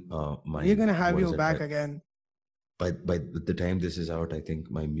back soon. We're gonna have you back again. By the time this is out, I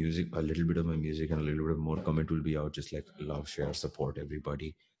think my music, a little bit of my music and a little bit of more comment will be out. Just like love, share, support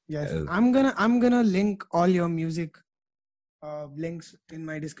everybody. Yes, I'm gonna link all your music links in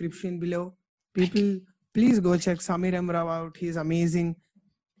my description below. People, please go check Samir Emrav out. He's amazing.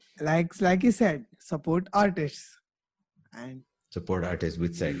 Like he said, support artists and support artists.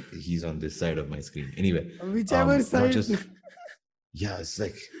 Which side? He's on this side of my screen. Anyway, whichever side. It's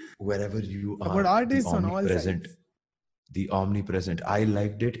like wherever you are. Support artists on all sides. The omnipresent. I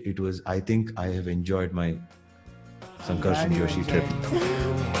liked it. I think I have enjoyed my Sankarshan Joshi trip.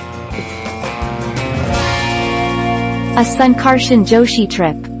 A Sankarshan Joshi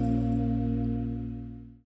trip.